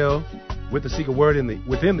an email with the secret word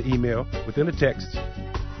within the email, within the text,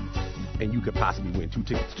 and you could possibly win 2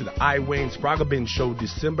 tickets to the I Wayne Sprague Ben Show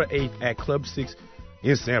December 8th at Club 6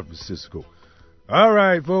 in San Francisco. All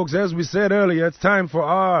right, folks, as we said earlier, it's time for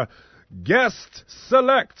our guest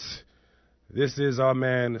select. This is our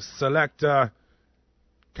man, Selector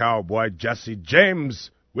Cowboy Jesse James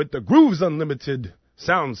with the Grooves Unlimited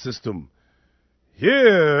sound system.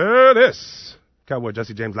 Hear this. Cowboy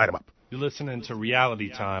Jesse James, light him up. You're listening to Reality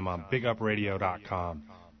Time on BigUpRadio.com.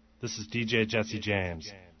 This is DJ Jesse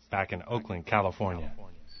James, back in Oakland, California.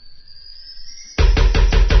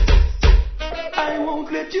 I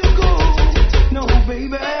won't let you go, no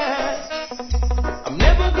baby. I'm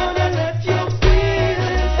never gonna let you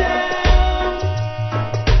feel down.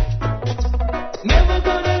 Never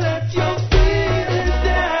gonna let you feel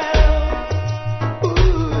down.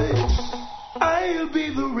 Ooh, I'll be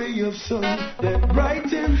the ray of sun that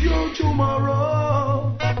brightens your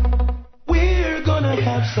tomorrow. We're gonna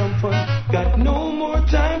have some fun, got no more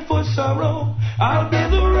time for sorrow. I'll be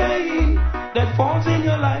the rain that falls in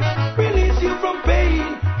your life, release you from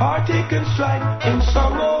pain, heartache and strife and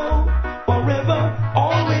sorrow, forever,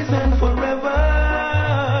 always and forever.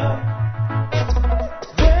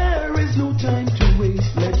 There is no time to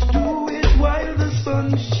waste, let's do it while the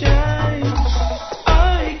sun shines.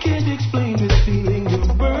 I can't explain this feeling,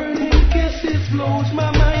 your burning kisses blows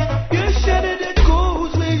my mind. Your shadow that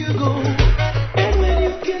goes where you go, and when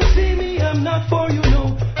you can see me, I'm not for you,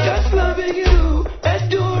 no, just loving you,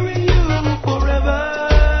 adoring you. Forever,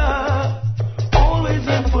 always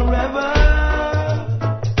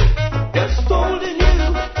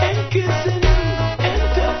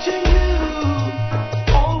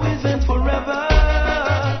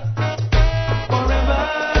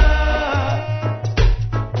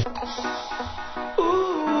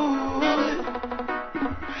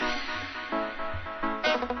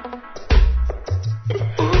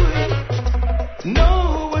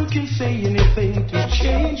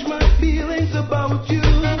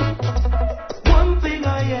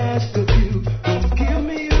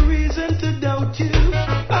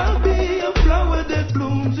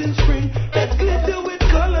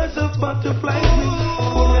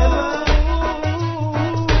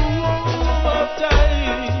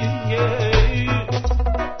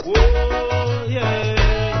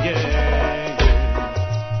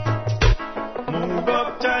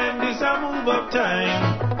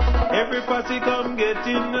Every party come get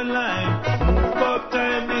in the line. Move up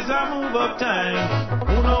time, this a move up time.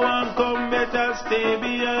 Who no one come better stay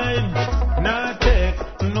behind. Not take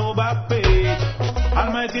no back page.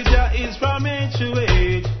 Almighty Jah is from age to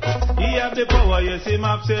age. He have the power, yes, him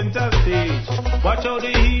up center stage. Watch how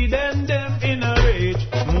the heathen them in a rage.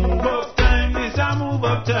 Move up time, this a move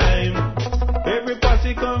up time. Every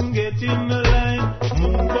posse come get in the line.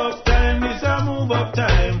 Move up time, this a move up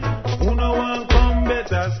time. Who no one come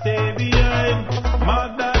better stay behind.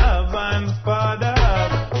 Mother have and father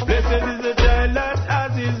have. Blessed is the child that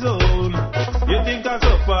has his own. You think I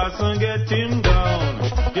so fast and get him down.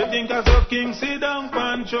 You think I so king sit down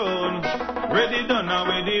pan throne. Ready done now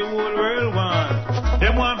where the whole world want.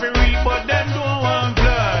 Them want to read but them don't want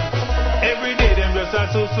plan. Every day them just a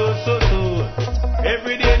so.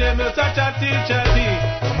 Every day them just a chatty.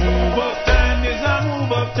 Move up time, this a move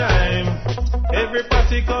up time. Every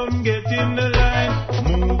party come get in the line.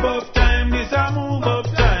 Move up time, this a move up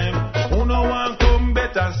time. Who no one come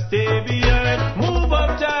better stay behind. Move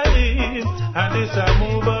up time, and this a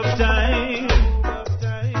move up time.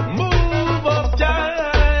 Move up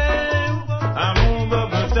time, and move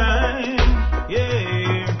up time.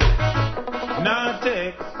 Yeah, now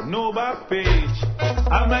take no back page.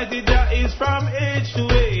 Almighty Jah is from age to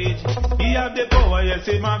age. He have the power, yes,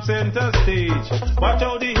 him up center stage. Watch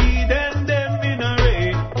how the heathen them in a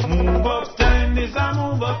rage. Move up time, this a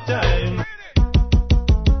move up time.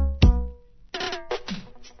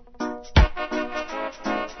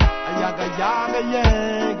 Ayaga yaga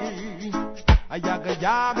yangi, ayaga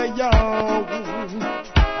yaga yo,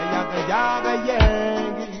 ayaga yaga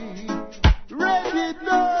yangi. Ready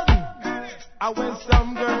done. I went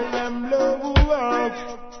some girl them love.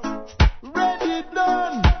 Ready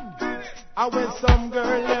done. I went some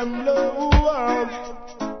girl them love.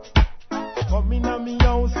 Come in on me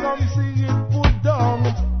house, come see it put down.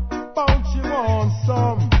 Bounce you on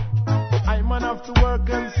some. I man have to work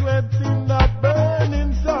and sweat in that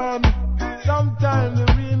burning sun. Sometimes the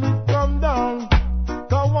rain it come down.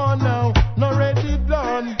 Come on now, not ready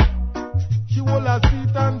done. She will a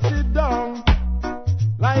sit and sit down.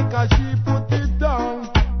 Like a she put it down.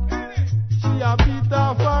 She a beat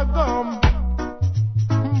off her gum.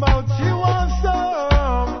 But she wants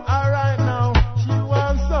some. Alright now, she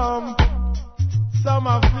wants some. Some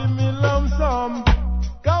a feel me lump some.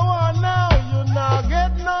 Go on now, you now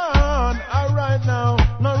get none. Alright now,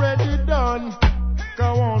 not ready done.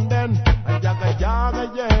 Go on then. A yaga yaga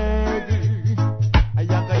yagi. A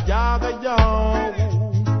yaga yaga yo.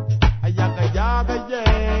 A yaga yaga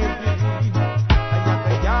yagi.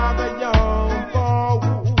 Yaga young for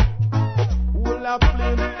who la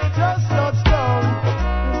plane just touchdown.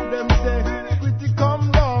 Who them say pretty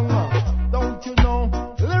come down? Don't you know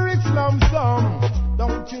lyrics lump sum?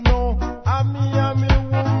 Don't you know I'm me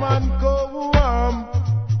woman go I'm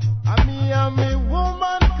me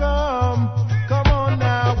woman come on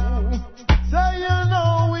now. Say you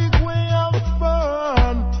know we going have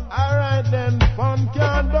fun. Alright then, fun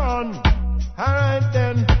can done. Alright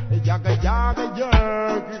then, yaga yaga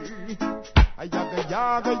yagi, a yaga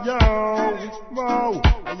yaga yo, mo,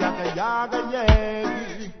 a yaga yaga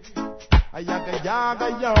yagi, a yaga yaga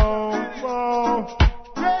yo, mo.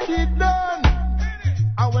 Ready done.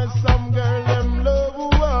 I went some girl them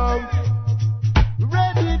love.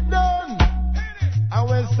 Ready done. I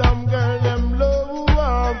went some girl them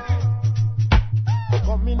love.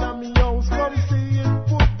 Come in on me house, come see it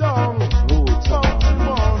put down.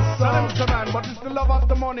 But it's the love of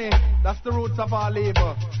the money, that's the roots of our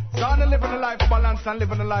labor. So I'm living a life balanced and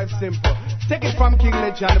living a life simple. Take it from King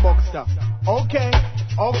Ledger and the Boxster. Okay.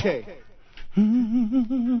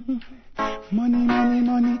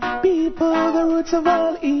 Money, people, the roots of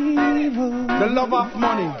all evil. The love of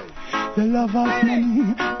money. The love of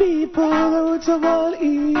money, people, the roots of all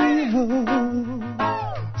evil.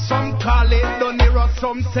 Some call it Doniro,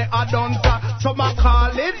 some say a dunza. Some a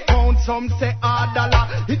call it pound, some say a dollar.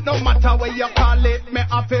 It no matter where you call it, me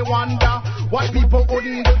have to wonder what people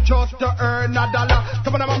wouldn't do just to earn a dollar.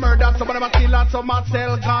 Some of them a murder, some of them a killer, some a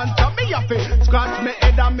sell ganja. Me have to scratch me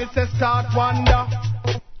head and me say start wonder.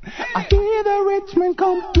 I hear the rich man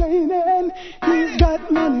complaining, he's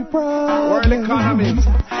got money problems. World economy.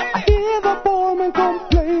 I hear the poor man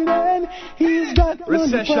complaining, he's got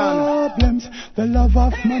money problems. The love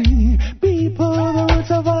of money, people, the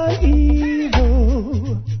roots of all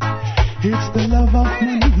evil. It's the love of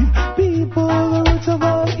money, people, the roots of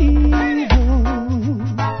all evil.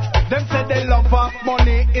 Them say they love of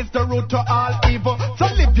money is the root to all evil. So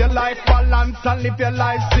live your life balanced and live your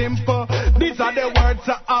life simple. These are the words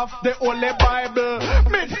of the Holy Bible.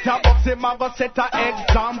 Mr. Boxy Mago set an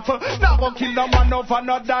example. Now go kill no man over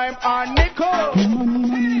no dime or nickel.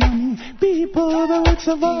 Money, people will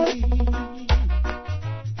survive.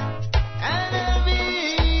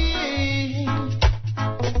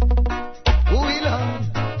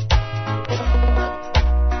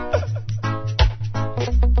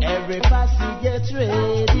 Every posse get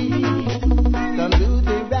ready, come do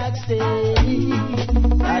the rock steady.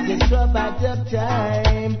 I just drop at the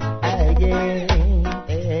time again.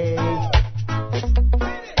 Hey.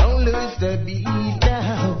 Don't lose the beat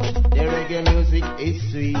now, the reggae music is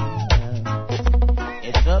sweet now.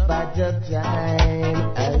 It's up at the time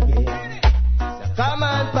again. So come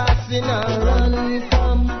on, passing and run,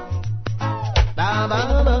 come. Bam,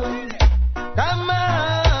 bam, bam. Come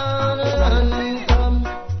on, run, come.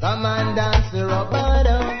 Come and dance the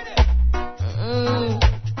Roberta.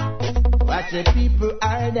 Watch the people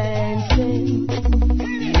are dancing.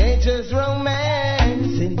 Teenagers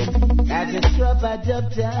romancing. At the drop at the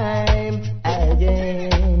time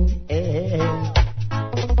again.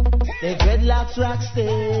 The dreadlocks rock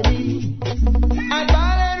steady. And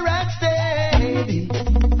ballad rock steady.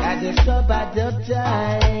 At the drop at the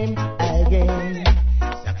time again.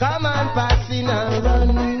 So come on, passing and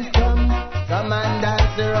run, come. Come and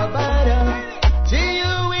dance the Roberta.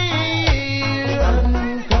 G-U-E,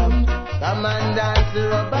 run, come. Come and dance the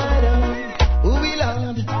Roberta. Who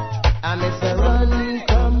belong? I miss a run,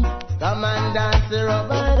 come. Come and dance the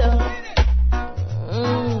Roberta.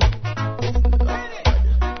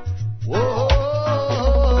 Whoa.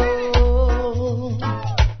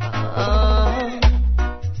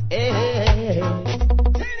 Hey.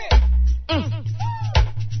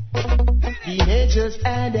 Teenagers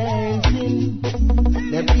are dancing,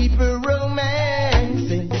 the people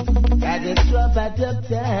romancing, got the drop at the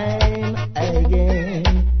time again.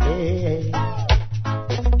 Hey.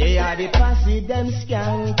 They are the posse, them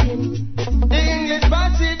skanking, the English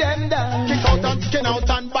posse, them dancing. Kick out and skin out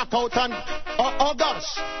and back out and oh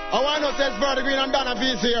gosh, I want to say Brother Green and Donna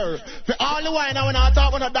V's here. For all the wine, I want to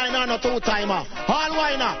talk with a diner and a two-timer. All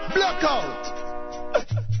winer, block out.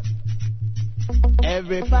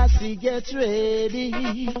 Every posse get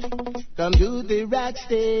ready, come do the rock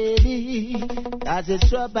steady, as it's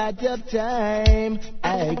drop at the time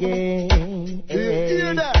again. You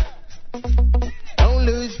hear that? Don't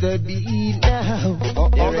lose the beat now,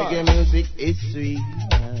 the reggae music is sweet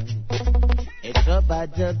now. It's up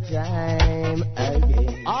at the time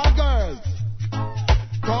again. All girls,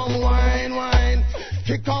 come wine, wine,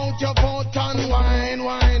 kick out your foot and wine,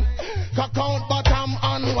 wine, cock out bottom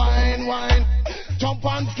and wine, wine. Jump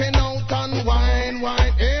and skin out and wine,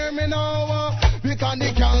 wine. Hear me now, because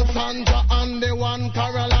the girl Sandra and the one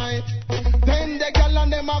Caroline. Then the girl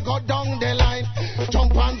and them a go down the line.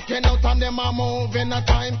 Jump and skin out and them a move in a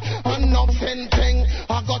time. And nothing thing,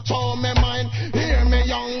 I got to my mind. Hear me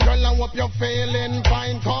young girl, I hope you're feeling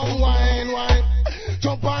fine. Come wine, wine.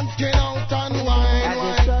 Jump and skin out and wine, I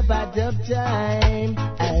wine. just drop at the time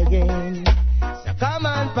again. So come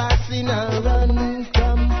on, passing and run,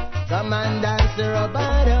 come. Come and dance the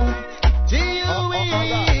Roberta.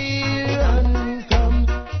 G-U-E, run, come.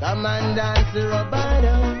 Come and dance the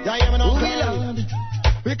Roberta. Yeah, yeah, me now, girl.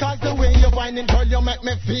 Because the way you're whining, girl, you make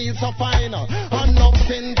me feel so fine. And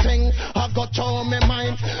nothing thing, I got you my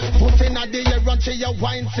mind. Foot in the air and she a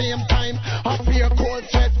wine same time. I feel cold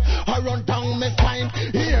sweat, I run down my spine.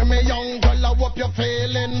 Hear me, young girl, I hope you're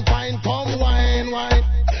feeling fine. Come wine, wine.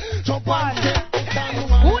 Jump on, down,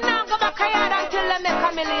 wine. Who now go back here until they make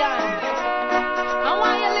a million? I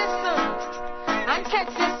want you listen and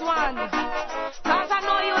catch this one, cause I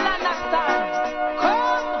know you'll understand.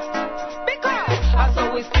 Come, because I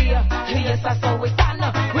saw we steer, yes I saw we stand.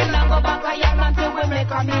 We now go back here until we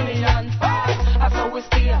make a million. I saw we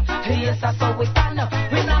steer, yes I saw we stand.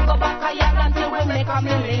 We now go back here until we make a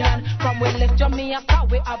million. From we left Jamaica,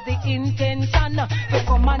 we have the intention to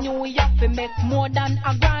come and New York to make more than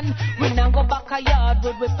a grand. We now go back a yard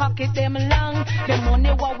with we pocket them long. The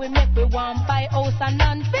money what we make, we want buy house and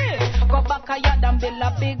land. Go back a yard and build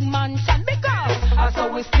a big mansion. Because I saw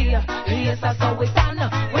we steer, yes I saw we stand.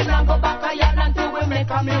 We now go back a yard until we make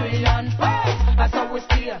a million. I saw we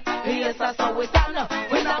steer, yes I saw we stand.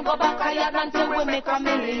 We now go back a yard until we make a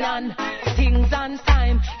million. Things and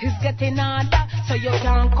time is getting harder, so you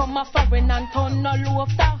can't come a foreign and turn no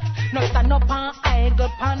laughter. No stand up and idle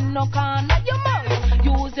pan no corner. You must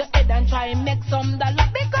use your head and try and make some dollar.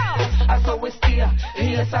 Because I saw we steer,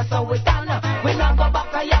 yes I saw we stand. We now go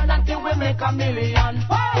back a yard until we make a million.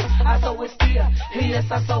 I I saw we stay. Yes,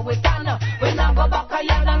 I saw we stand. We not go back a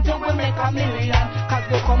yard until we make a million. Cause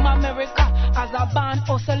we come America as a band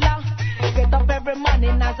hustler. Get up every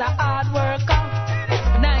morning as a hard worker.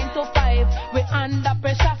 9 to 5, we under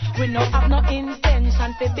pressure. We no have no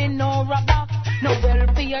intention to be no robber. No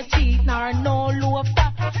welfare cheat, nor no loafer.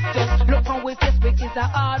 Just look on we face, we is a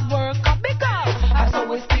hard worker. Because I saw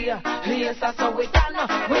we stay, yes, I saw we stand.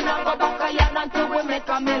 We not go back a yard until we make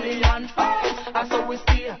a million. I saw we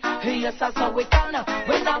stay, yes, I saw we stand.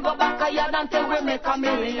 We not go back a yard until we make a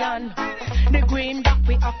million. The green back,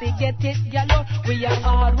 we have to get it yellow. We are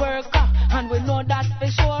hard worker, and we know that for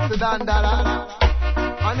sure.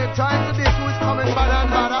 And the time to this who is coming bad and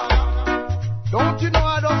badder. Don't you know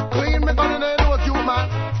I don't clean me gun in the nose, you man.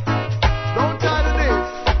 Don't try to this.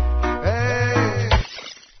 Hey.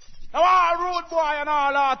 Now all rude boy and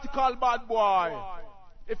all article bad boy.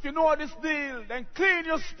 If you know this deal, then clean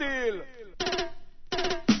your steel.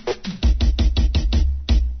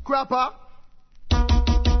 Crapper.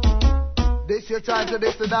 This you try to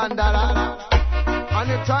this the dandara. And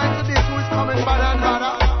you try to this who is coming bad and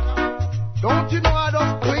badder. Don't you know I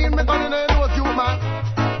don't clean me gun in the nose, you man.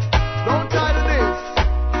 Don't try to this.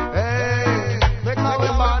 Hey, make me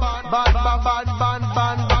ban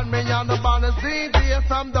me on the banner ZJ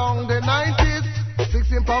from down the 90s.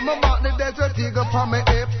 16 from my back, the desert eagle from my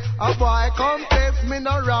hip. A boy come test me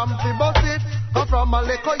no rampy bust it. I'm from a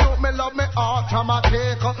liquor youth, me love me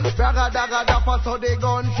automatic. Bragga dagga dapper so the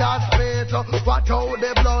gunshot spit. Watch how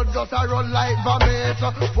the blood just a run like vomit.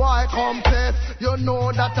 Boy come test, you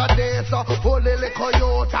know that a day. So hold the liquor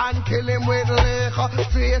youth and kill him with liquor.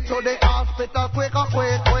 Straight to the hospital quicker.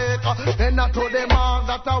 Then to the mark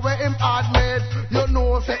that a way him admit. You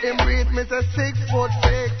know say him breathe me say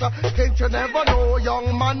 6'6". Can't you never know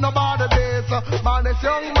young man about the days. Man is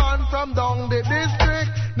young man from down the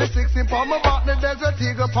district. The 16 for my back, the desert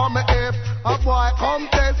eagle for my hip. A boy come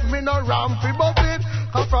test me no rampy but it.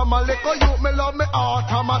 Cause from a little youth me love me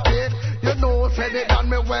automatic. You know said it done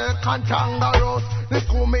me well cantangerous. The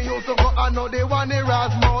school me used to go I know the one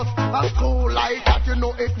Erasmus. A school like that you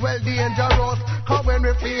know it well dangerous. Cause when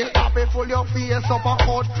we feel happy full your face up a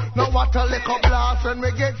cut. Now what a little blast when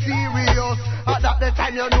we get serious. At that the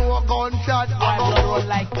time you know a gunshot I go roll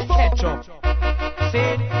like ketchup. See,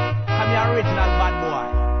 I'm your original bad boy.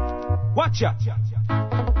 Watch ya.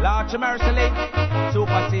 Large Merciless,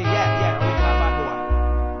 Super C, yeah, original bad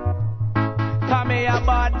boy. Come me a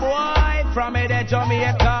bad boy from me the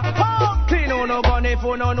Jamaica. Clean on no gun if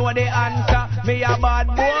you don't know the answer. Me a bad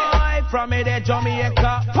boy from me the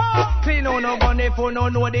Jamaica. Clean on no gun if you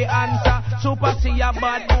don't know the answer. Super C a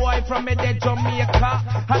bad boy from me the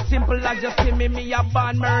Jamaica. As simple as you see me a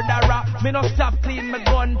bad murderer. Me no stop clean me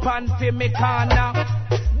gun pan fi me corner.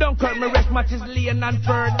 Don't cut me rest matches lane and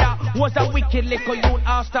further. Was a wicked liquor youth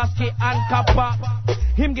after ski and kappa.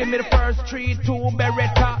 Him give me the first 3-2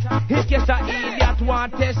 Beretta. His case a idiot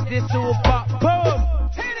want test the super. Boom!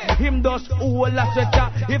 Him does all a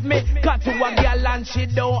sweater. If me cut to a girl and she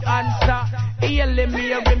don't answer, Hail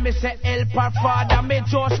Mary, me say help her father. Me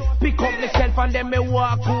just pick up myself and then me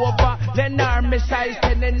walk over. Then her me size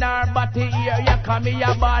 10 in her body here. You call me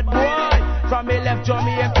a bad boy from me left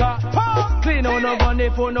Jamaica. Clean on no gun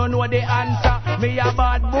if you don't know the answer. Me a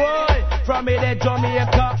bad boy from me left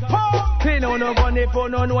Jamaica. Clean on no gun if you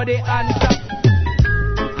don't know the answer.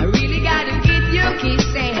 I really gotta get you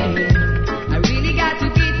kissing. I really got to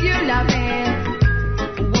get you loving.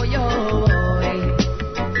 Oh, yo,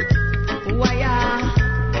 why,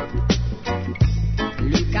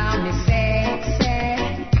 look how me sexy,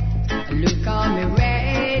 look how me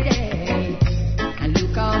ready, and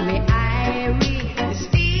look how me irie. You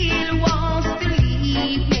still wants to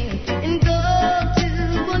leave me and go to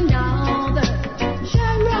another.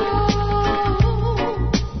 Jarrow,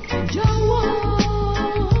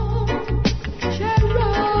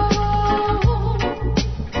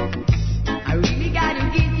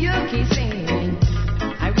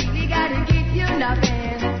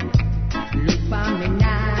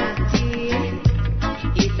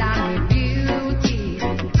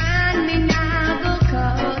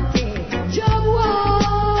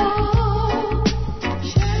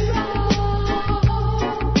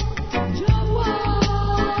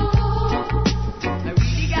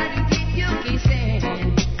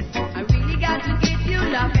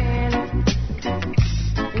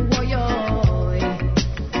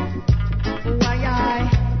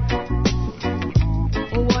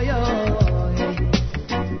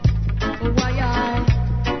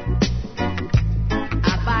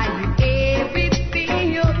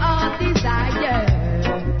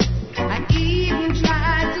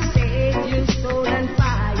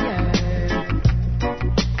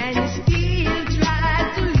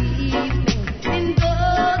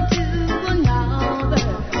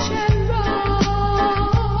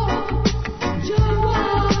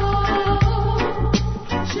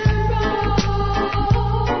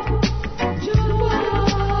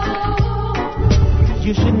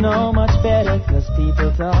 better, cause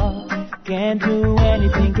people talk. Can't do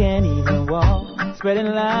anything, can't even walk. Spreading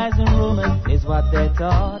lies and rumors is what they're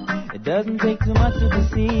taught. It doesn't take too much to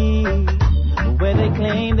deceive. Where they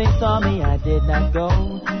claim they saw me, I did not go.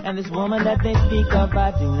 And this woman that they speak of,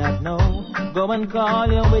 I do not know. Go and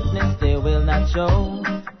call your witness, they will not show.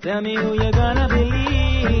 Tell me who you're gonna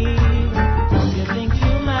believe. Don't you think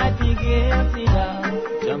you might be guilty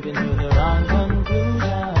of jumping to the wrong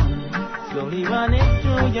conclusion? Slowly run it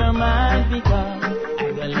through your mind because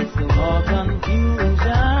there leads to more confusion.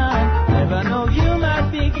 Never know you might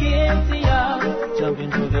be guilty of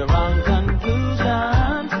jumping to the wrong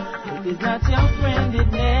conclusion. It is not your friend, it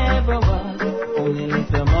never was. Only leads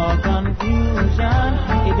to more confusion.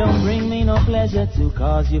 It don't bring me no pleasure to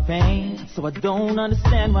cause you pain. So I don't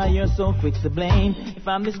understand why you're so quick to blame. If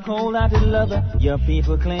I'm this cold-hearted lover your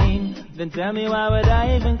people claim, then tell me why would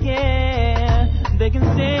I even care? They can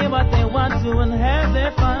say what they want to and have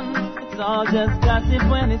their fun. It's all just gossip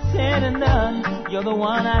when it's said and done. You're the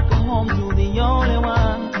one I come home to, the only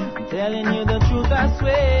one. I'm telling you the truth, I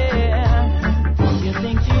swear. Don't you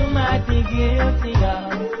think you might be guilty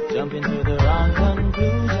of jumping to the wrong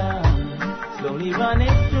conclusion? Slowly run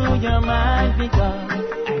it through your mind because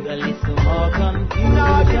anger leads to more confusion.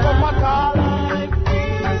 Nah, give up my call. Life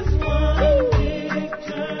is one big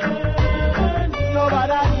journey.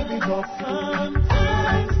 Nobody give it up.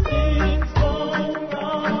 Sometimes things go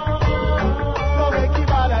wrong. Don't make it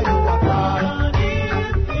bother you at all. But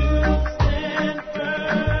if you stand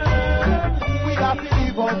firm, we got to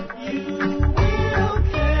give up. You will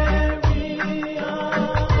carry on.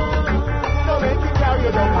 Don't make it carry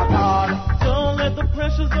you down at all. Don't let the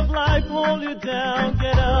pressures of life hold you down.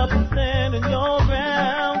 Get up and stand in your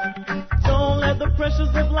ground. Don't let the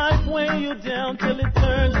pressures of life weigh you down till it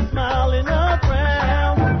turns you smiling around.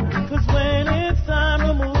 Cause when it's time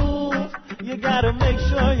to move, you gotta make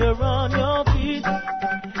sure you're on your feet.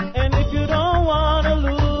 And if you don't wanna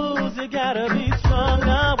lose, you gotta be strong,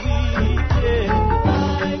 not weak. Yeah.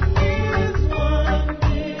 Life is one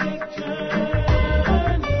big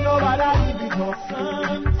journey. Nobody give it up.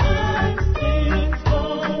 Sometimes things go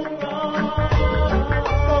wrong.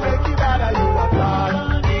 Don't make it bother you at all.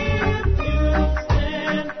 But if you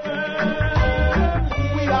stand firm,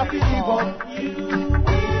 we have to give up. You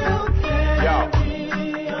will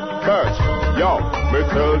carry on. Birch, yo, me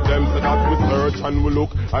tell them so that we search and we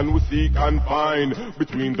look and we seek and find.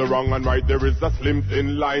 Between the wrong and right there is a slim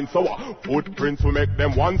thin line. So footprints we make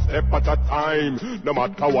them one step at a time. No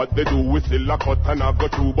matter what they do, we still a cut and a go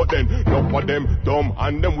through. But then enough of them dumb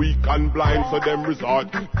and them weak and blind. So them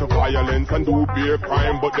resort to violence and do bear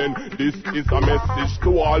crime. But then this is a message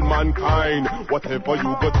to all mankind. Whatever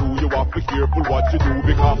you go through, you have to be careful what you do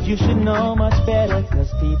because you should know much better cause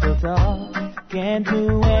people talk. Can't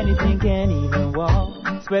do anything, can't even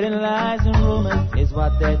walk. Spreading lies and rumors is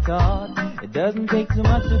what they're taught. It doesn't take too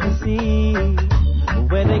much to deceive.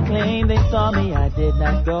 Where they claim they saw me, I did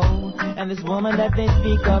not go. And this woman that they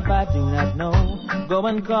speak of, I do not know. Go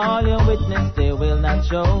and call your witness, they will not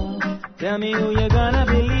show. Tell me who you're gonna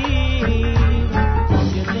believe.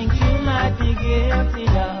 Don't you think you might be guilty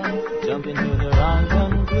of jumping to the wrong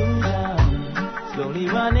conclusion? Slowly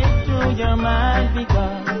run it through your mind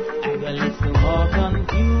because anger leads to more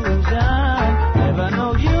confusion. Never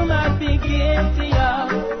know you might be guilty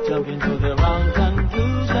of jumping to the wrong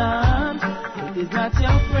conclusion. It is not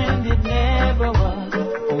your friend, it never was.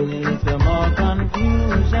 Only leads to more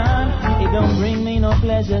confusion. It don't bring me no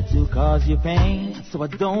pleasure to cause you pain. So I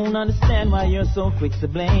don't understand why you're so quick to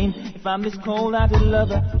blame. If I'm this cold-hearted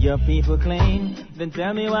lover your people claim, then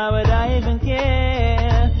tell me why would I even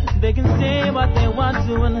care? They can say what they want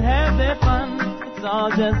to and have their fun. It's all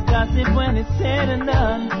just gossip when it's said and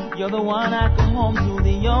done. You're the one I come home to,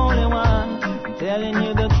 the only one. I'm telling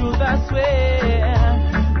you the truth, I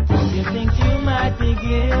swear. Don't you think you might be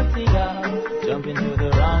guilty of jumping to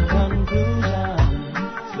the wrong conclusion?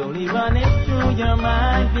 Slowly run it through your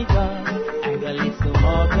mind because anger leads to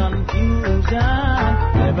more confusion.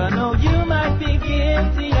 Never know you might be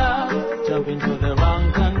guilty of jumping to the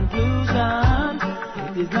wrong conclusion.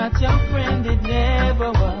 It is not your friend, it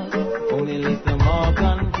never was. Only leads to more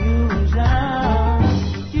confusion.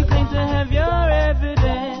 You claim to have your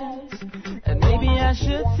evidence, and maybe I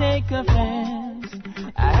should take offense.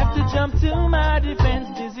 I have to jump to my defense,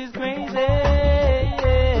 this is crazy.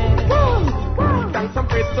 Thanks some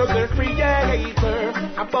praise to the Creator.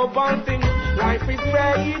 Above all things, life is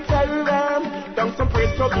greater. Thanks some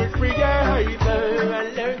praise to the Creator.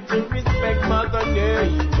 And learn to respect Mother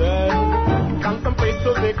Nature. Thanks some praise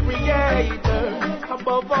to the Creator.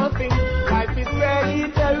 Above all things, life is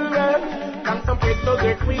greater. Thanks some praise to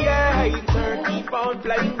the Creator. Keep on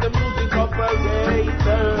playing the music of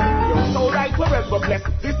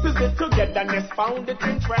it, togetherness, found it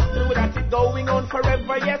interesting. Without it going on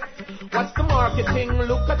forever, yes. What's the marketing?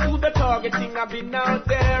 Look at who the targeting. I've been out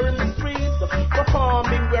there in the streets,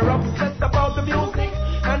 performing. We're obsessed about the music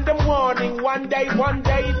and the warning. One day,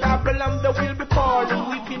 Babylon there will be falling.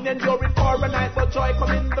 Weeping, enduring for a night, but joy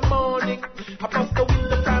come in the morning. I bust the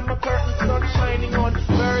window, time my curtains, sun shining on.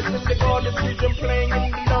 Birds in the garden, children playing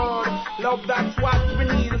in the lawn. Love, that's what we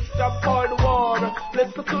need. Stop all the war.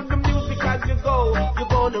 Listen to the music as you go. You're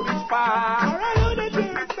gonna reach far. Alright, gonna do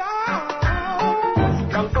it now.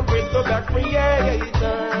 Come from praise to the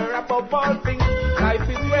Creator. Above all things, life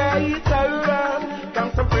is greater.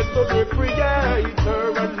 Come from praise to the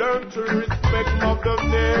Creator and learn to respect Mother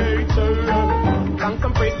Nature. Come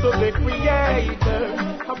from praise to the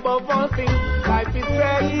Creator. Above all things, life is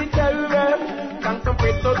greater. Thanks and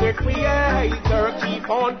praise to the Creator. Keep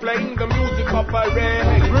on playing the music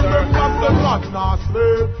operator. Remember the God not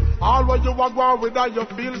slave. All what you are going with that you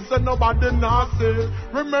feel, say nobody not say.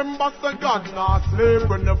 Remember the God not slave.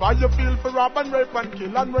 Whenever you feel for rob and rape and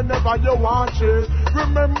kill and whenever you want it.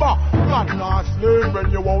 Remember God not slave. When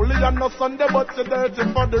you only on no Sunday but you're dirty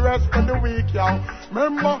for the rest of the week, yo.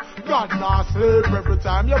 Remember God not slave. Every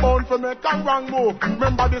time you're bound for make a wrong move.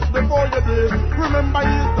 Remember this before you do it. Remember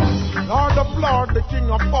he's the Lord of Lord, the King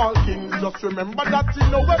of all kings. Just remember that in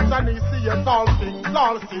the West and East he is all things,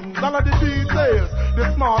 all sins, all of the details, the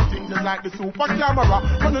small things is like the super camera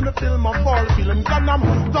running the film of all films. And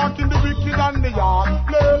I'm talking the wicked and the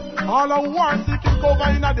heartless. All of war seeking cover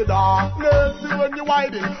in the darkness. See when you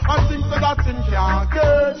hiding and think so that him can't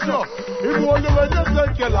get you. Him only when you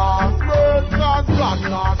take your last breath. Cause God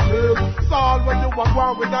not live. So all when you walk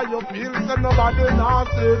around with that you feel so nobody not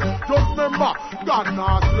safe. Just remember God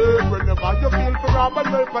not live. Whenever you feel for rob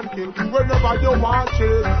and rape and kill, whenever you want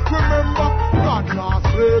it, remember God not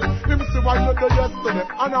slave. Him see what you do yesterday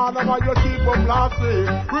and all of what you keep on blasting.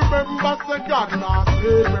 Remember say God not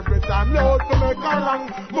slave. Every time you out to make a wrong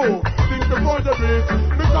move, think before you do it.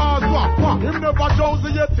 Because what? Him never chose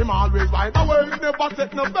yet, him always right away. He never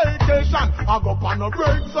take no vacation, I go on a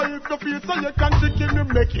break. So if you feel so you can trick him,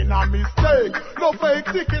 making a mistake. No fake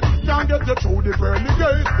ticket can get you through the pearly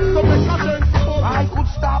gates. So make a change. I could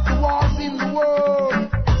stop the wars in the world,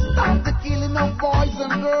 stop the killing of boys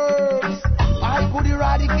and girls. I could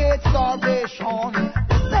eradicate starvation,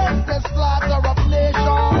 senseless slaughter of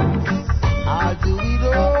nations. I'll do it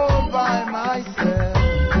all by myself.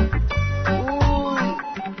 Ooh,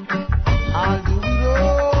 I'll do it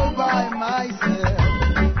all by myself.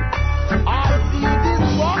 I see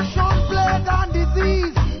destruction, plague and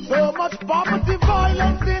disease, so much poverty,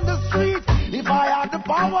 violence in the streets. If I had the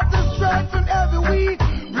power to strengthen every week,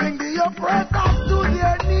 bring the oppressors to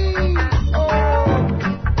their knees. Oh,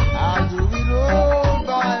 I'll do it all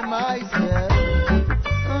by myself.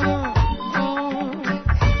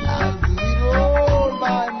 I'll do it all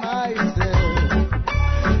by myself.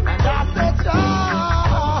 And after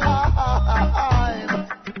time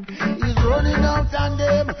is running out on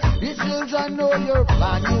them, the children know your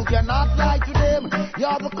plan. You cannot lie to them.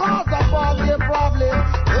 You're the cause of all their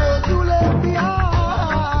problems. Those you left behind.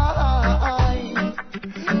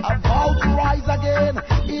 About to rise again,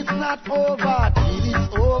 it's not over till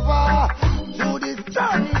it's over. To this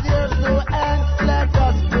journey there's no end, let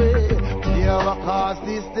us pray. Dear cause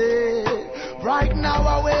this day, brighten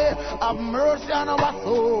our way, have mercy on our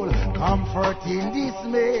soul, comfort in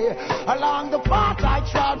dismay. Along the path I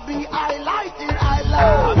shall be highlighting, I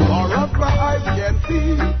love. As far as my eyes can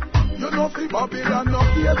see, you know see Babylon no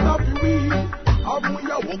case of we. Have we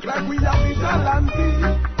a walk like we are vigilante.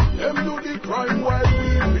 Them do the crime while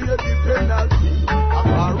we pay the penalty. As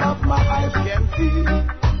far as my eyes can see,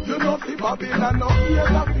 you know see Babylon no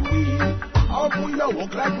case of we. Have we a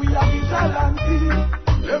walk like we are vigilante.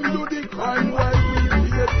 Them do the crime while we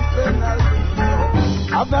pay the penalty.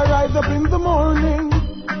 As I rise up in the morning,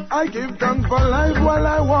 I give thanks for life while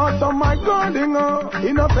I water my garden.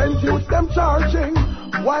 Innocent youth them charging,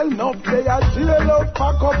 while enough they are jail out,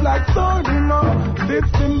 pack up like sardine.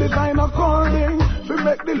 System design according to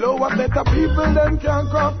make the lower better people them can't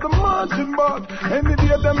cross the margin. But any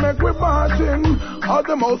day they make we marching, at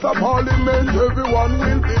the most of parliament everyone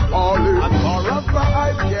will be falling. As far as my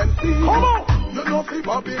eyes can see, come on, you know see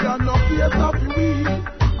Babylon no case of we.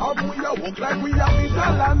 Have we a walk like we are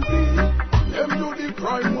vigilante. Them do the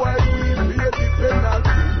crime while we pay the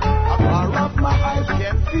penalty. As far as my eyes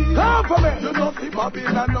can see, come for me. You know see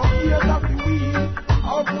Babylon no case of we.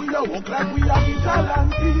 Have we a walk like we are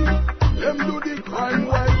vigilante. Them do the crime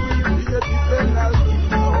while we pay the penalty.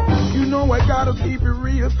 You know I gotta keep it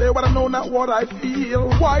real. Say what I know, not what I feel.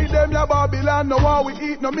 Why them ya Babylon know how we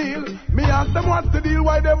eat no meal? Me ask them what's the deal,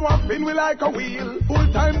 why them want spin we like a wheel?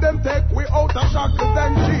 Full time them take we out of shackles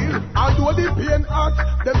and shield. Although the pain hot,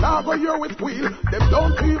 them not go hear we squeal. Them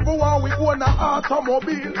don't even want we own a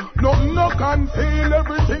automobile. Nothing no conceal,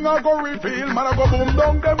 everything I go reveal. Man I go boom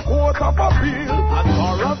down them coat of a peel. As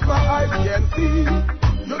far as my eyes can see,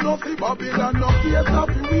 you know see Babylon no case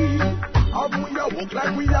of we. How we a walk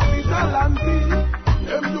like we are vigilante.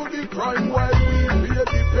 Them do the crime while we pay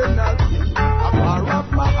the penalty. As far as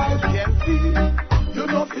my eyes can see, you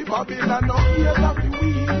know see Babylon no case of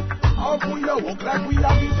we. How we a walk like we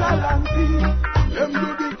are vigilante. Them do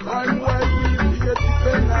the crime while we pay the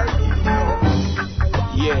penalty.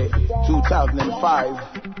 Yeah, 2005.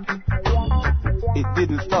 It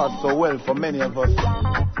didn't start so well for many of us.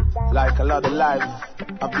 Like a lot of lives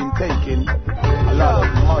have been taken, a lot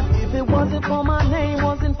of money. If it wasn't for my name,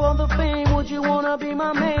 wasn't for the fame, would you wanna be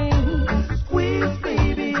my main squeeze,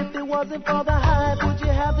 baby? If it wasn't for the hype, would you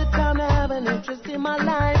have the time to have an interest in my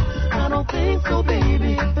life? I don't think so,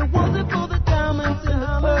 baby. If it wasn't for the diamonds in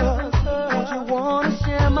the pearls, would you wanna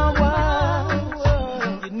share my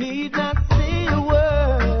world? You need not say a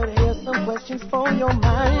word. Here's some questions for your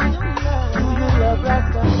mind. Do you love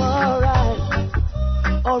Rastafari?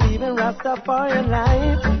 Or even Rastafarian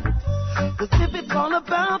life? Cause if it's all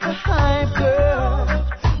about the hype, girl,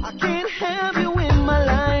 I can't have you in my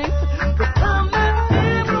life. Cause I'm that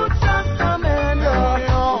same root Shasta man,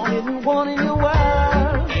 girl, didn't want in your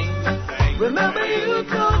world. Remember you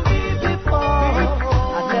told me before,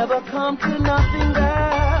 I'd never come to nothing,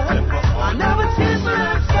 girl. I never changed my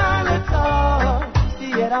lifestyle at all.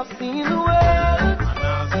 See, yet I've seen the world.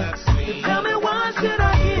 So tell me why should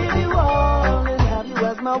I give you all and have you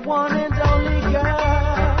as my one and only girl?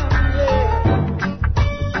 Yeah.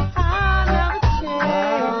 I never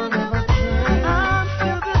change. I'm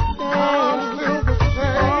still the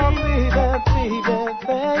same. Oh,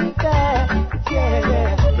 baby,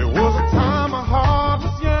 yeah. There was a time my heart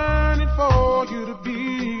was yearning for you to be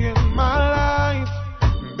in my life.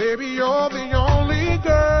 Baby, you're the only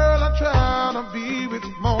girl I try to be with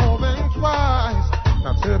more than twice.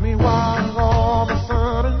 Now tell me why all of a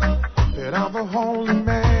sudden that I'm the only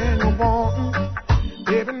man you want.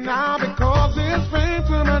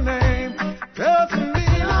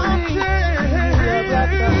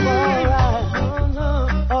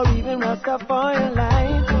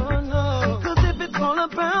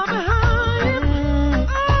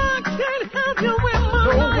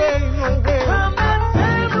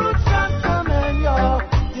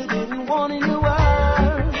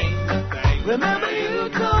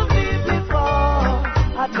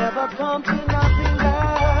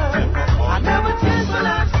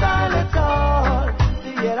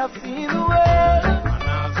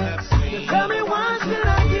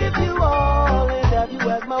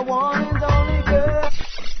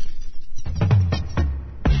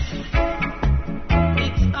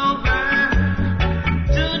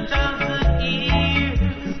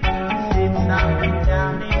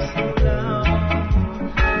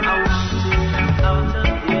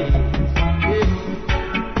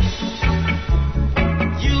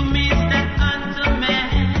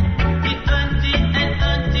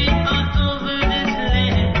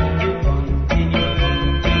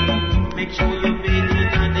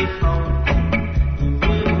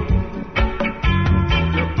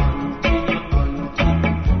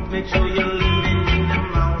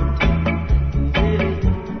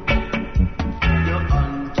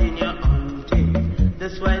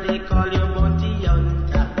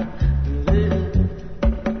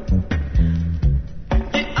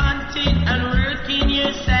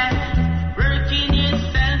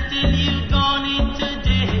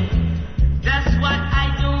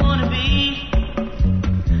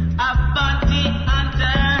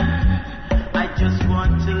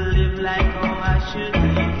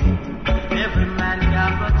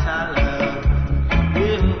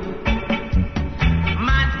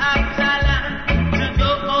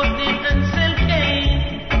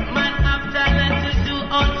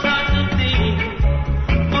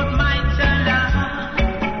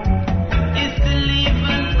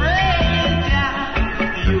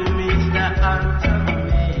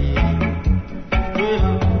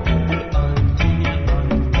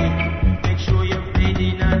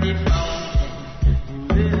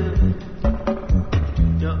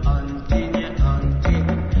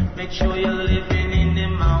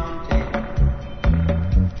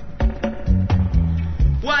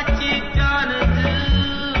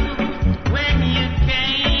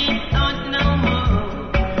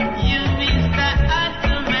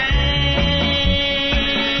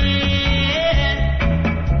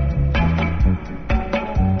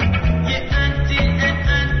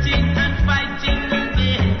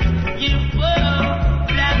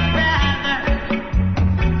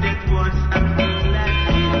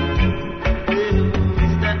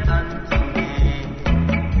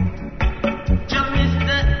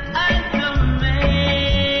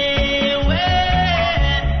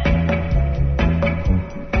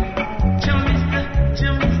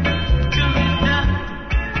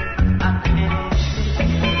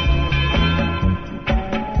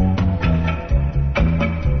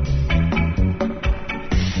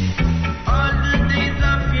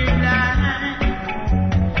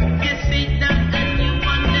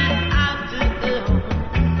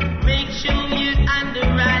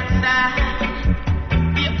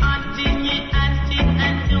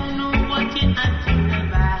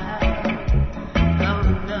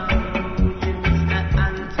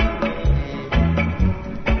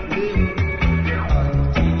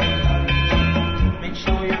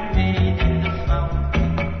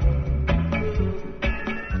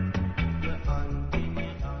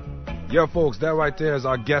 Yeah, folks, that right there is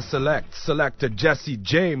our guest Selector Jesse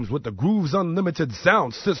James with the Grooves Unlimited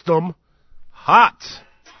sound system. Hot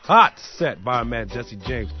set by our man Jesse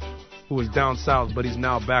James, who is down south, but he's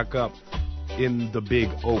now back up in the big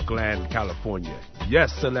Oakland, California.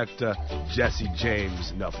 Yes, Selector Jesse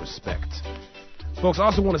James, enough respect. Folks, I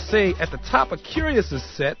also want to say at the top of Kurious's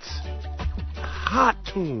set, hot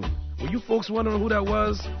tune. Were you folks wondering who that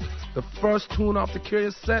was? The first tune off the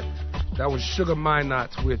Kurious set? That was Sugar Minot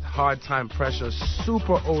with Hard Time Pressure.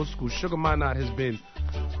 Super old school. Sugar Minot has been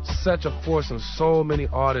such a force in so many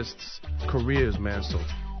artists' careers, man. So,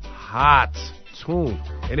 hot tune.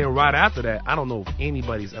 And then right after that, I don't know if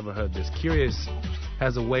anybody's ever heard this. Kurious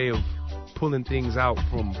has a way of pulling things out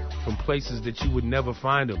from places that you would never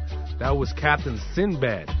find them. That was Captain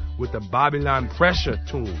Sinbad with the Babylon Pressure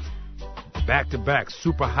tune. Back to back,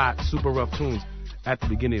 super hot, super rough tunes at the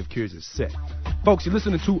beginning of Kurious's set. Folks, you're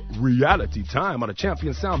listening to Reality Time on the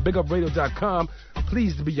Champion Sound, BigUpRadio.com.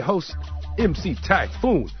 Pleased to be your host, MC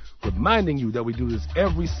Typhoon, reminding you that we do this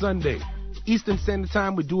every Sunday. Eastern Standard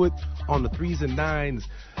Time, we do it on the 3s and 9s,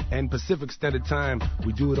 and Pacific Standard Time,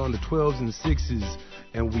 we do it on the 12s and 6s,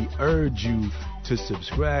 and we urge you to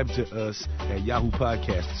subscribe to us at Yahoo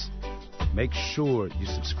Podcasts. Make sure you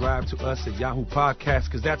subscribe to us at Yahoo Podcasts,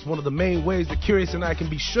 because that's one of the main ways that Kurious and I can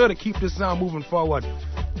be sure to keep this sound moving forward,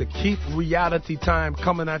 to keep Reality Time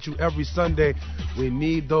coming at you every Sunday. We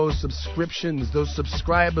need those subscriptions, those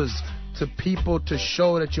subscribers, to people to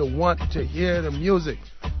show that you want to hear the music.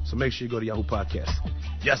 So make sure you go to Yahoo Podcasts.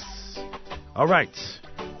 Yes. All right.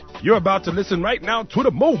 You're about to listen right now to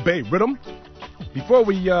the Mobe Rhythm. Before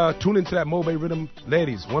we tune into that Mobe Rhythm,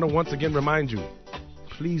 ladies, want to once again remind you,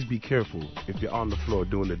 please be careful if you're on the floor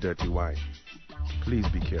doing the dirty wine. Please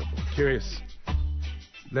be careful. Kurious,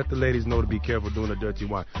 let the ladies know to be careful doing the dirty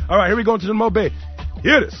wine. All right, here we go to the Mobe.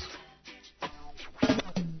 Hear this.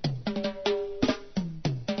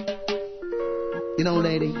 You know,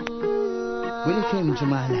 lady, when you came into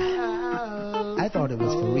my life, I thought it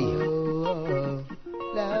was for real.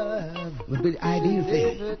 It would be the ideal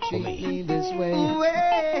thing for me. This way. Well,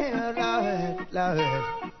 Lord,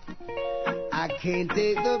 I can't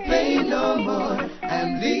take the pain no more.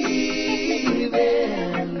 I'm leaving.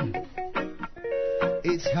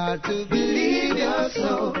 It's hard to believe you're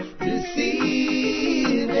so deceiving.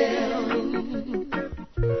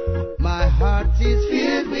 My heart is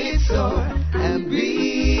filled with sorrow and grieving.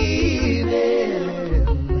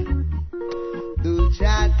 Do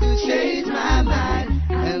try to change my mind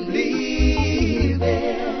and leaving.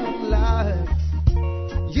 Lord,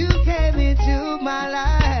 you came into my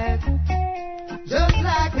life just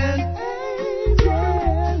like an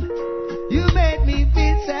angel. You made me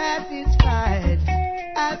feel satisfied.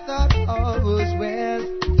 I thought all was well.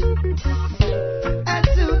 As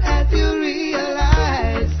soon as you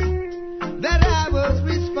realized that I was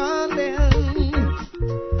responding,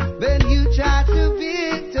 then you tried to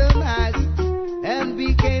victimize and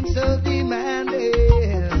became so demanding.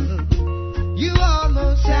 You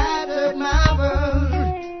almost shattered my world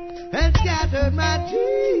and scattered my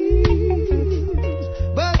dreams,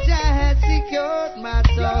 but Jah had secured my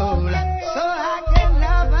soul so I can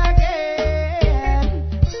love again.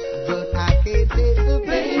 But I can't take the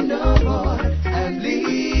pain no more. I'm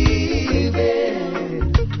leaving.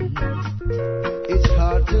 It's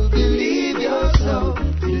hard to believe you're so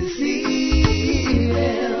deceiving,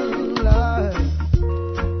 Lord.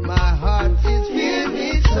 My heart is filled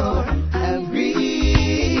with sorrow and grieving.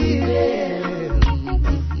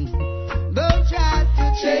 Don't try to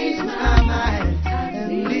change my mind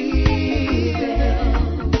and leave.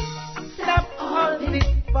 Stop all this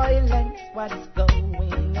violence, what's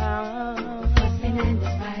going on? Fussing and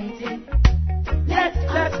fighting. Let's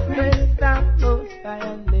just praise the Most High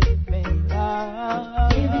and live in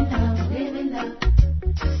love. Living love.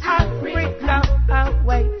 Africa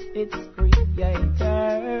awaits its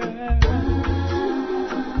creator.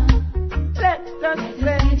 Let us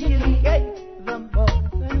educate the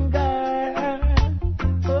boys and girls.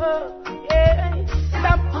 Oh, yeah.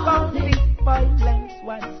 Stop all this violence,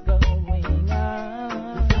 what's going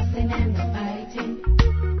on? Fussing and fighting.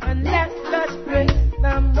 And let's just praise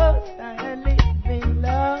the Most High and live in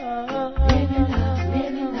love. Living love.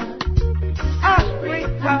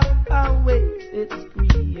 Africa awaits its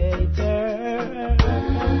creator.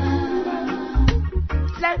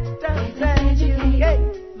 Let us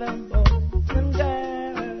educate the boys and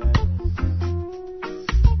girls.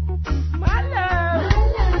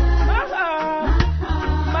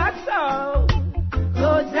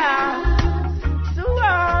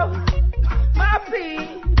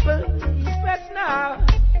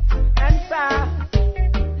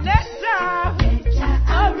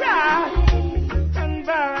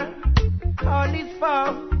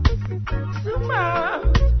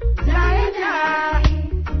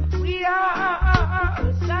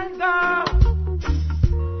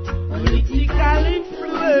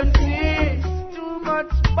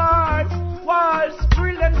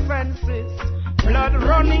 fences, blood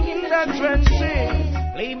running in the trenches,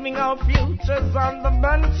 leaving our futures on the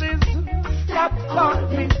benches. Stop all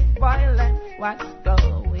this violence, what's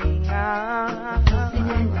going on?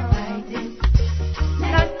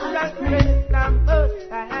 Not just rest but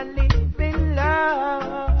and live in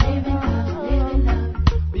love.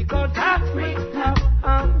 Because Africa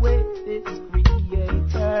awaits its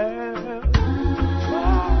creator.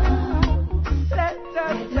 Let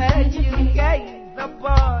us educate the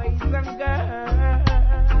boys and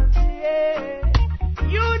girls. Yeah.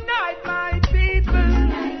 Unite my people.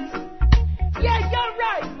 Yeah, you're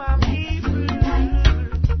right, my people.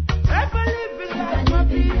 Ever living like my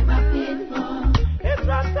people. It's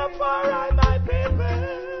Rastafari, my people.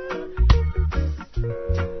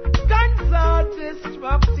 Guns are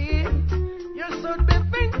destructive. You should be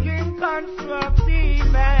thinking constructive,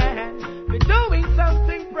 man. Be doing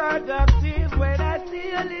something productive when I see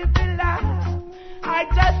you living life. I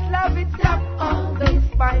just love it. Stop all this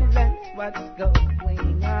violence. What's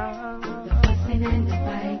going on? The fussing and the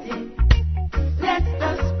fighting. Let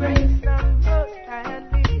us praise some good and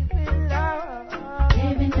live in love.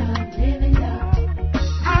 Live in love, live in love.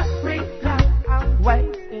 Africa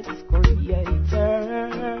awaits its creator.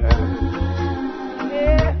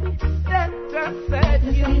 Yeah, let us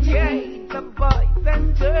educate the boys and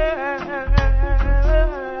girls.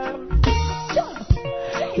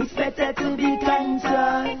 It's better to be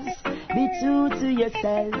conscious. Be true to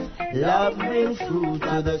yourself. Love brings fruit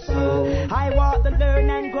to the soul. I walk the learn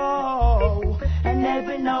and grow, and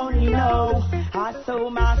heaven only know I sow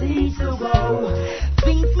my seeds to grow.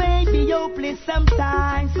 Things may be hopeless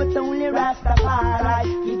sometimes, but only Rastafari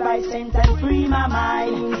if I sent and free my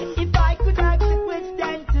mind. If I could ask a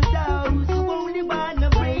question to those who only wanna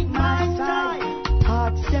break my side,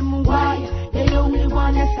 ask them why they only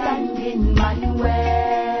wanna stand in my way.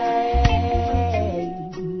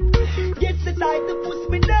 The type to push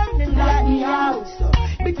me down and let me out,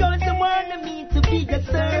 because they want me to be a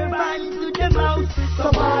servant to the most. So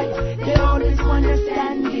why they always want to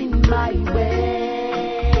stand in my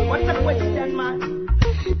way? What's the question, man?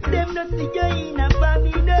 Them not see you in a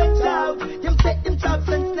family, no shout. Them set them traps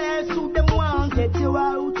and snares so them won't get you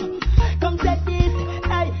out. Come take this,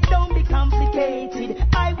 hey, don't be complicated.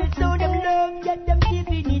 I will show them love, get them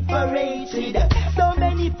giving it for rated. So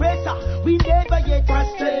many pressure, we never get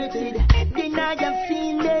frustrated. Then I have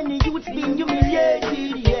seen many youths being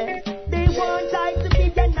humiliated, yes. They want I to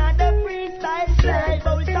be another freestyle slave.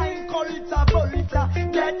 All time culture,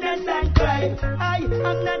 gladness and crime. I am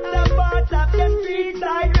not a part of them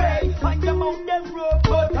freestyle race. Find them out them rope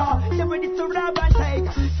cutter, they're ready to rob and take.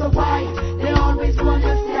 So why they always want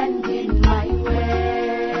to stand in my way?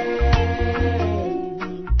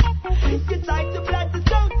 It's like to blast the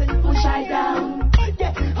south and push I down.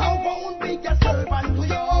 Yeah, I won't be a servant to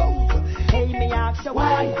you. Hey, me ask you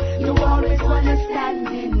why you always wanna stand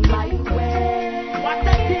in my way. What I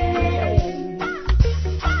did?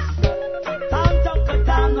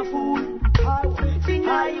 I'm a fool.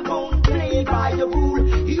 I won't play by the rule.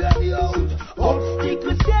 Hear me out.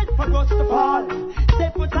 Obstacles set for us to fall.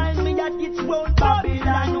 Step behind me that it's round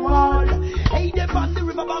Babylon wall. Hey, they on the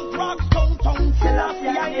riverbank rocks, downtown, Selassie,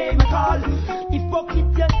 I name a call. If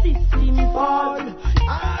bucket your system fall.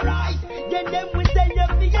 Alright, then them we say you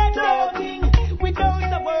be a talking.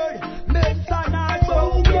 Without a word, men son are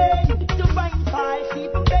broken. To find five,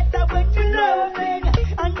 even better when you're loving.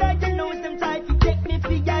 And I don't know them type to take me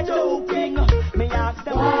for your joking. Me ask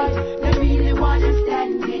them why they really wanna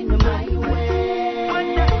stand in my way.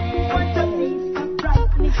 What the piece of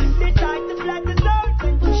brightness, they try to flat us out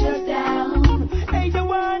and push us down. Hey, they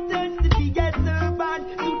want us to be a servant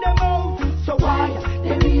to the most. So why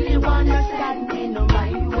they really wanna stand in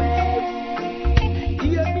my way?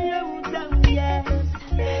 Hear me out down, yes.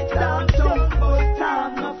 Stop talking about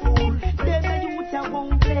I'm a fool. Them the youth that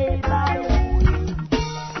won't play by rules.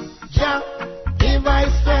 Jah, give I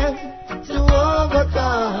strength to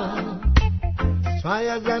overcome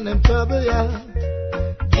trials and them trouble, yeah.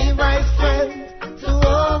 Give I strength to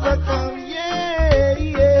overcome, yeah,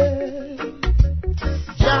 yeah.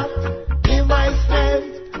 Jah, give I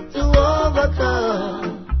strength to overcome.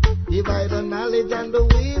 Give I the knowledge and the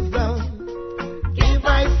wisdom. Give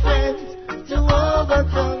I strength to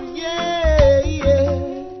overcome, yeah, yeah.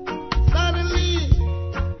 Suddenly,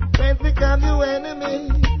 friends become your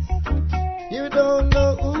enemies. You don't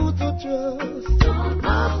know who to trust.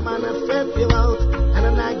 Half man has stressed you out and I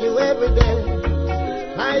nag you every day.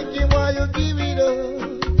 Like him while you give it up.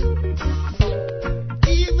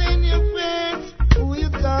 Even your friends who you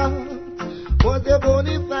thought was your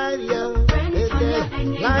bona fide, yeah. They say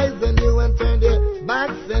lies on you and turn their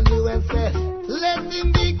backs on you and say, let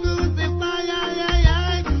him be good.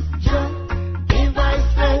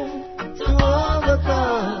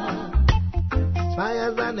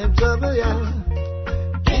 trouble, yeah.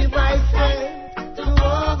 Give my strength to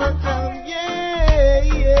overcome, yeah,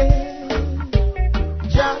 yeah.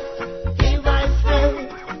 Just give my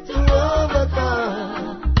strength to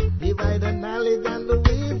overcome. Divide the knowledge and the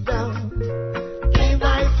wisdom. Give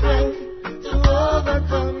my strength to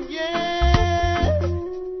overcome, yeah.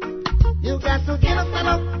 You got to get up, stand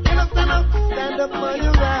up, get up, stand up. Stand up for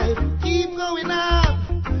your right. Keep going up.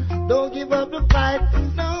 Don't give up the fight,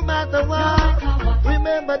 no matter what.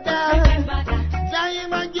 Remember that.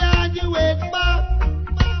 Giant and graduate back.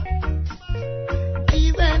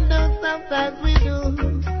 Even though sometimes we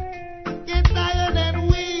do get tired and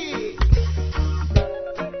weak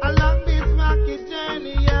along this rocky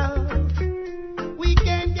journey, yeah. We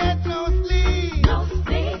can get no sleep. No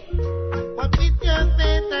sleep. But with your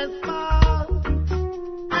faith and small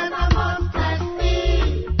and a mustard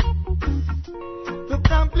seed to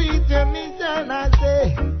complete your mission, I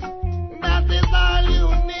say that is all you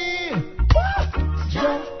need.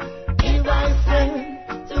 Just give I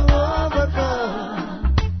strength to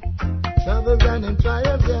overcome troubles and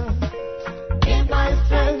trials, yeah. Give my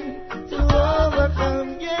strength to overcome,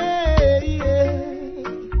 yeah, yeah.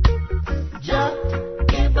 Just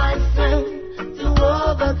give my strength to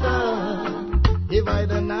overcome. Give I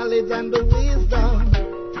the knowledge and the wisdom.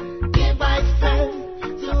 Give my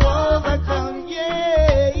strength to overcome,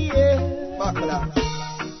 yeah, yeah. Buckle.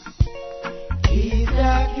 He's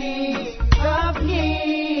the King of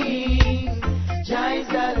Kings, Jah is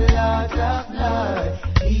the Lord of Lords.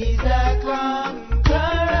 He's the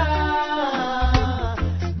conqueror,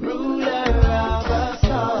 ruler of us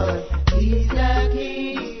all. He's the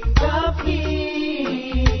King of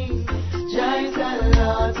Kings, Jah is the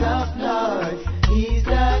Lord of Lords. He's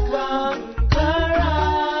the conqueror,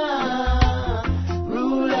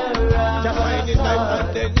 ruler of us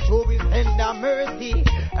all. Just show his tender mercy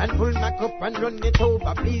and pull my cup and run it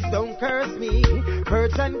over. Please don't curse me.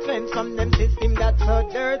 Hurt and cleanse from them system that's so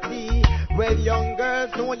dirty. Well, young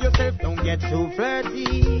girls, know yourself, don't get too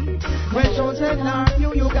flirty. Well, chosen are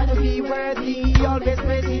you gotta be worthy. Always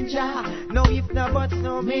praising Jah. No if, no buts,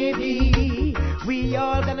 no maybe. We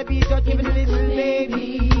all gonna be judged, even a little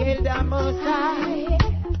baby. Hail the Most High,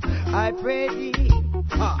 I pray thee.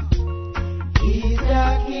 He's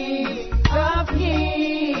the King of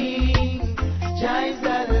Kings, Jah is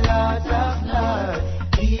the Lord of Lords.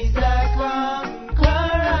 He's the conqueror,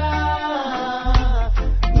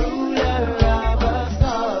 ruler of us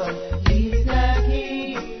all. He's the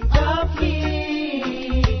King of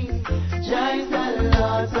Kings, Jah is the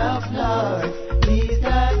Lord of Lords. He's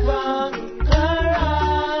the conqueror,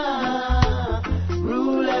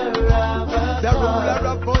 ruler of us all. The ruler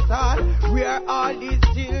of us all. We are all his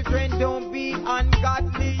children. Don't be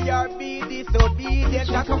ungodly or be disobedient.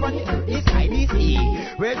 Talk about his time is he.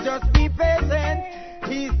 Well, just be patient.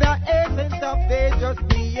 He's the essence of faith. Just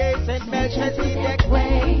be patient. Melchizedek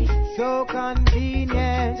way. So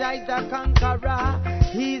convenient. Jah is the conqueror.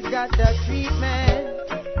 He's got the treatment.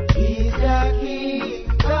 He's the King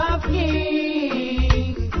of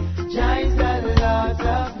Kings. Jah is the Lord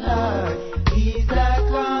of Lords. He's the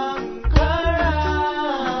conqueror,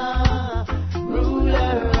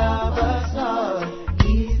 ruler of us all.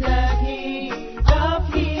 He's the King of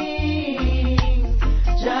Kings.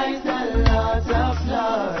 Jah is the Lord of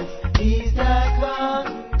Lords. He's the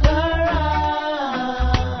conqueror,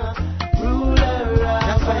 ruler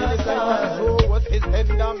of us all. Show us his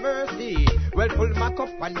tender mercy. Well, pull my cup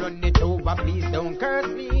and run it over. Please don't curse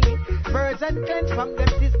me. Birds and cleanse from them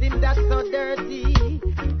system that's so dirty.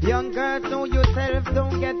 Young girls, know yourself,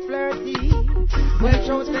 don't get flirty. Well,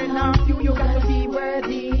 chosen are you gotta be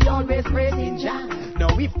worthy. Always praising Jah. No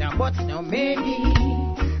if, no buts, no maybe.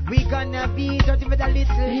 We gonna be judged with a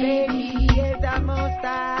little baby. Hail the Most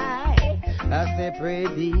High, I say praise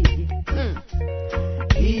thee.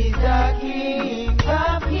 He's the King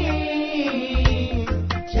of Kings,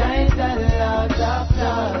 Jah is the Lord of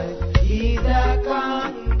Lords. He's the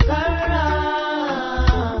conqueror,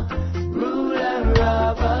 ruler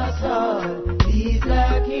of us all. He's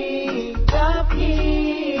the King of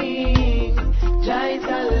Kings, Jah is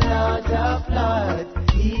the Lord of Lords.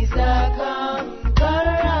 He's the conqueror,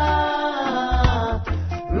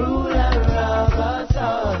 ruler of us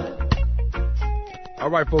all. All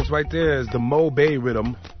right, folks, right there is the Mo Bay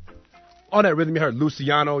rhythm. On that rhythm, you heard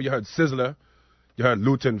Luciano, you heard Sizzler, you heard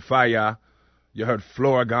Luton Fire, you heard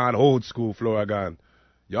Florigan, old school Florigan.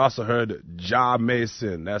 You also heard Ja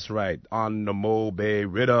Mason, that's right, on the Mo Bay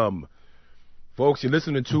rhythm. Folks, you're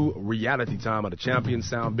listening to Reality Time on the Champion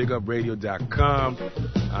Sound, BigUpRadio.com.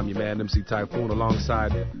 I'm your man, MC Typhoon,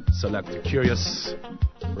 alongside Selector Kurious.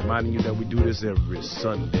 Reminding you that we do this every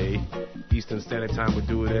Sunday. Eastern Standard Time, we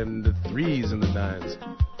do it in the 3s and the 9s.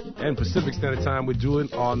 And Pacific Standard Time, we do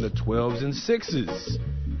it on the 12s and 6s.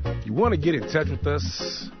 If you want to get in touch with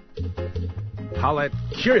us, holla at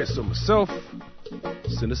Kurious or myself.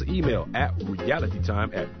 Send us an email at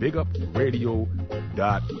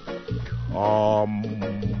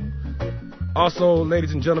realitytime@bigupradio.com. Also,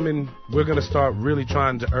 ladies and gentlemen, we're going to start really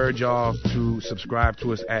trying to urge y'all to subscribe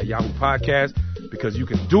to us at Yahoo Podcast because you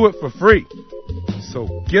can do it for free.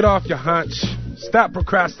 So get off your hunch, stop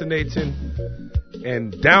procrastinating,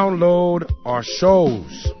 and download our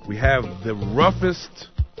shows. We have the roughest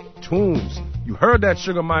tunes. You heard that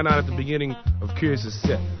Sugar Mine out at the beginning of Kurious'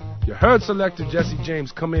 set. You heard Selector Jesse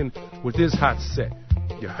James come in with his hot set.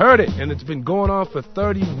 You heard it, and it's been going on for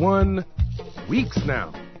 31 weeks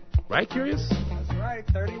now. Right, Kurious? That's right,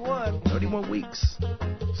 31. 31 weeks.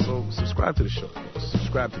 So subscribe to the show, folks.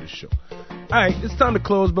 Subscribe to the show. All right, it's time to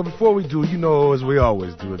close, but before we do, you know, as we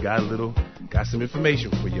always do, I got some information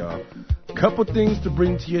for y'all. Couple things to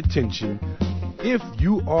bring to your attention. If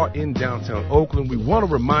you are in downtown Oakland, we want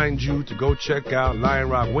to remind you to go check out Lion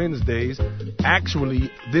Rock Wednesdays. Actually,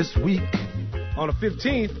 this week on the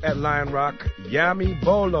 15th at Lion Rock, Yami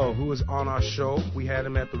Bolo, who is on our show, we had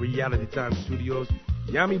him at the Reality Time Studios.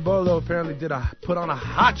 Yami Bolo apparently put on a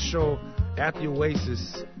hot show at the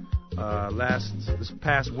Oasis this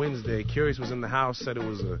past Wednesday. Kurious was in the house, said it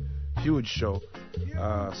was a huge show.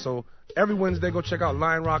 So every Wednesday, go check out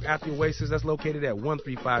Lion Rock at the Oasis. That's located at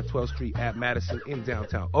 135 12th Street at Madison in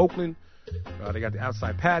downtown Oakland. They got the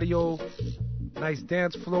outside patio, nice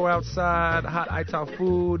dance floor outside, hot Ital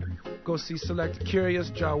food. Go see Selector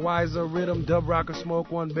Kurious, Jar Wiser, Rhythm, Dub Rocker, Smoke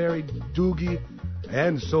One, Berry, Doogie,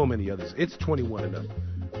 and so many others. It's 21 and up.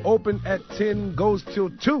 Open at 10, goes till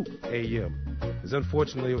 2 a.m. Because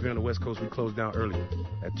unfortunately over here on the West Coast, we close down early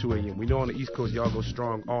at 2 a.m. We know on the East Coast, y'all go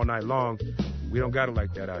strong all night long. We don't got it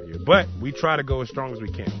like that out here. But we try to go as strong as we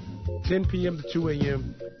can. 10 p.m. to 2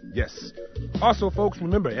 a.m., yes. Also, folks,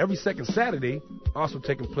 remember, every second Saturday, also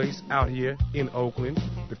taking place out here in Oakland,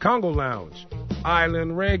 the Congo Lounge,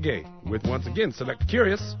 Island Reggae, with, once again, Selector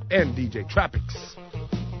Kurious and DJ Tropics.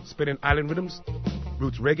 Spinning island rhythms,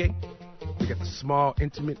 roots reggae. We got the small,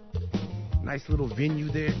 intimate, nice little venue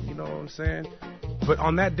there, you know what I'm saying? But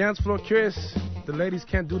on that dance floor, Kurious, the ladies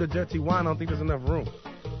can't do the dirty wine. I don't think there's enough room.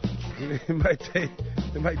 It might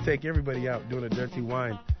take everybody out doing a dirty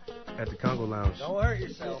wine at the Congo Lounge. Don't hurt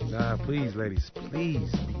yourself. Nah, please, ladies,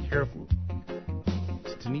 please be careful.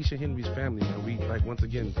 It's Tanisha Henry's family, and we once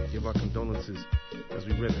again give our condolences. As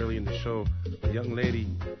we read earlier in the show, a young lady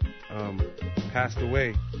passed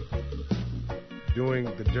away doing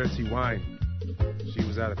the dirty wine. She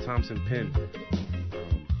was out of Thompson Pen.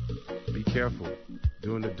 Be careful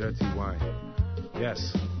doing the dirty wine.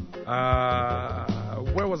 Yes.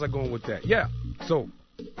 Where was I going with that? Yeah. So,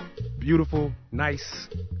 beautiful, nice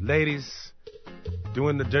ladies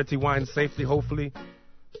doing the dirty wine safely, hopefully.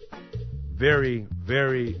 Very,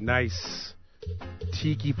 very nice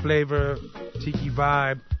tiki flavor, tiki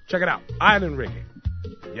vibe. Check it out. Island Reggae.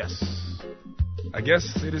 Yes. I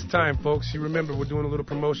guess it is time, folks. You remember we're doing a little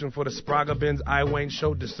promotion for the Spraga Benz I Wayne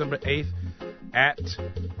show December 8th at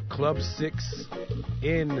Club 6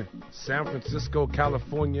 in San Francisco,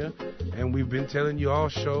 California. And we've been telling you all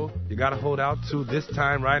show, you got to hold out to this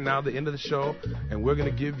time right now, the end of the show, and we're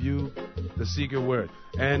going to give you the secret word.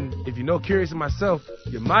 And if you know Kurious and myself,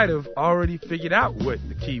 you might have already figured out what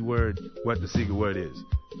the secret word is.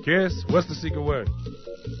 Kurious, what's the secret word?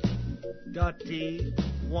 Dirty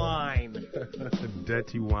wine.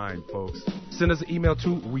 Dirty wine, folks. Send us an email to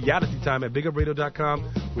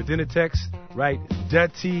realitytime@bigupradio.com. Within a text, write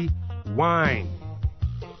dirty wine.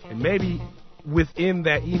 And maybe within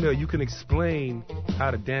that email, you can explain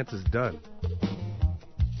how the dance is done.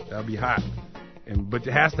 That'll be hot. But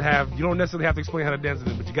it has to have, you don't necessarily have to explain how the dance is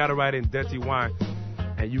done, but you got to write in dirty wine.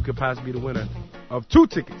 And you could possibly be the winner of 2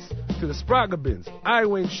 tickets to the Spraga Benz I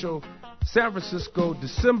Wayne show, San Francisco,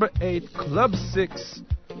 December 8th, Club 6.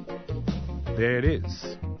 There it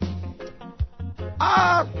is.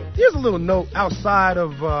 Here's a little note outside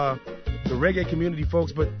of the reggae community,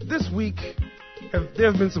 folks, but this week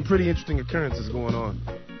there have been some pretty interesting occurrences going on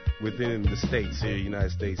within the states here,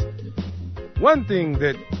 United States. One thing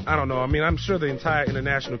that, I don't know, I mean, I'm sure the entire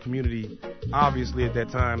international community, obviously at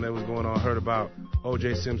that time that was going on, heard about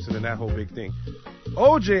O.J. Simpson and that whole big thing.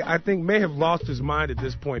 O.J., I think, may have lost his mind at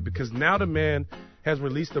this point because now the man has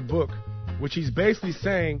released a book which he's basically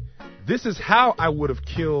saying, this is how I would have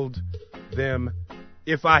killed them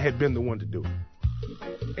if I had been the one to do it.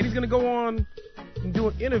 And he's going to go on and do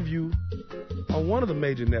an interview on one of the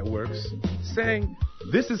major networks saying,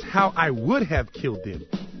 this is how I would have killed them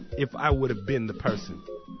if I would have been the person.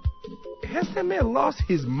 Has that man lost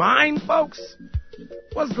his mind, folks?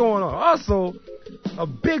 What's going on? Also, a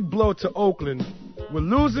big blow to Oakland. We're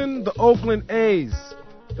losing the Oakland A's.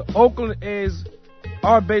 The Oakland A's,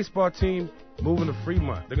 our baseball team, moving to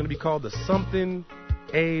Fremont. They're going to be called the Something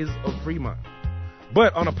A's of Fremont.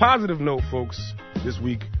 But on a positive note, folks, this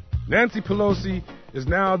week, Nancy Pelosi is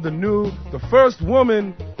now the first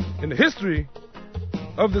woman in the history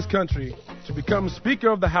of this country to become Speaker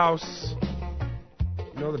of the House.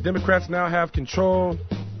 You know, the Democrats now have control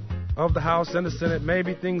of the House and the Senate.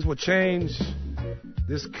 Maybe things will change.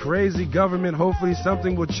 This crazy government, hopefully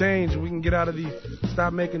something will change. We can get out of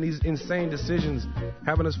stop making these insane decisions,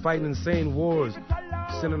 having us fighting insane wars,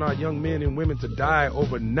 sending our young men and women to die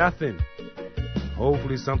over nothing.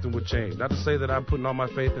 Hopefully something will change. Not to say that I'm putting all my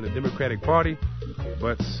faith in the Democratic Party,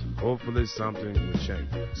 but hopefully something will change.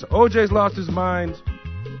 So OJ's lost his mind.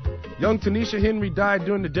 Young Tanisha Henry died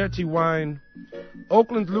during the dirty wine.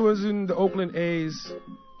 Oakland losing the Oakland A's.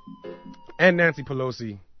 And Nancy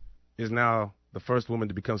Pelosi is now the first woman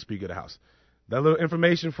to become Speaker of the House. That little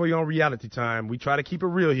information for you on Reality Time. We try to keep it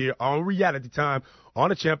real here on Reality Time on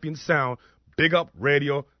the Champion Sound,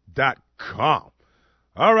 bigupradio.com.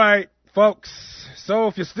 All right, folks. So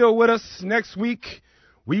if you're still with us next week,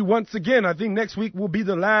 we once again, I think next week will be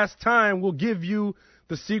the last time we'll give you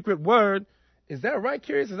the secret word. Is that right,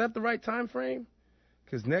 Kurious? Is that the right time frame?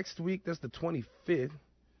 Because next week, that's the 25th.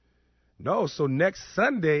 No, so next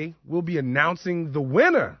Sunday, we'll be announcing the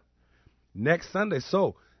winner. Next Sunday.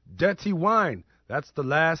 So, Dirty Wine, that's the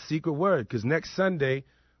last secret word. Because next Sunday,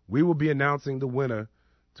 we will be announcing the winner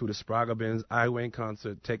to the Sprague Benz I Wayne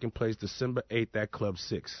concert taking place December 8th at Club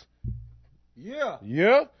 6. Yeah.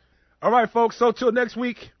 Yeah? All right, folks. So, till next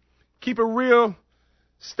week, keep it real.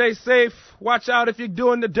 Stay safe. Watch out if you're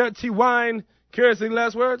doing the Dirty Wine. Kurious, any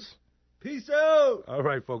last words? Peace out. All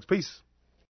right, folks. Peace.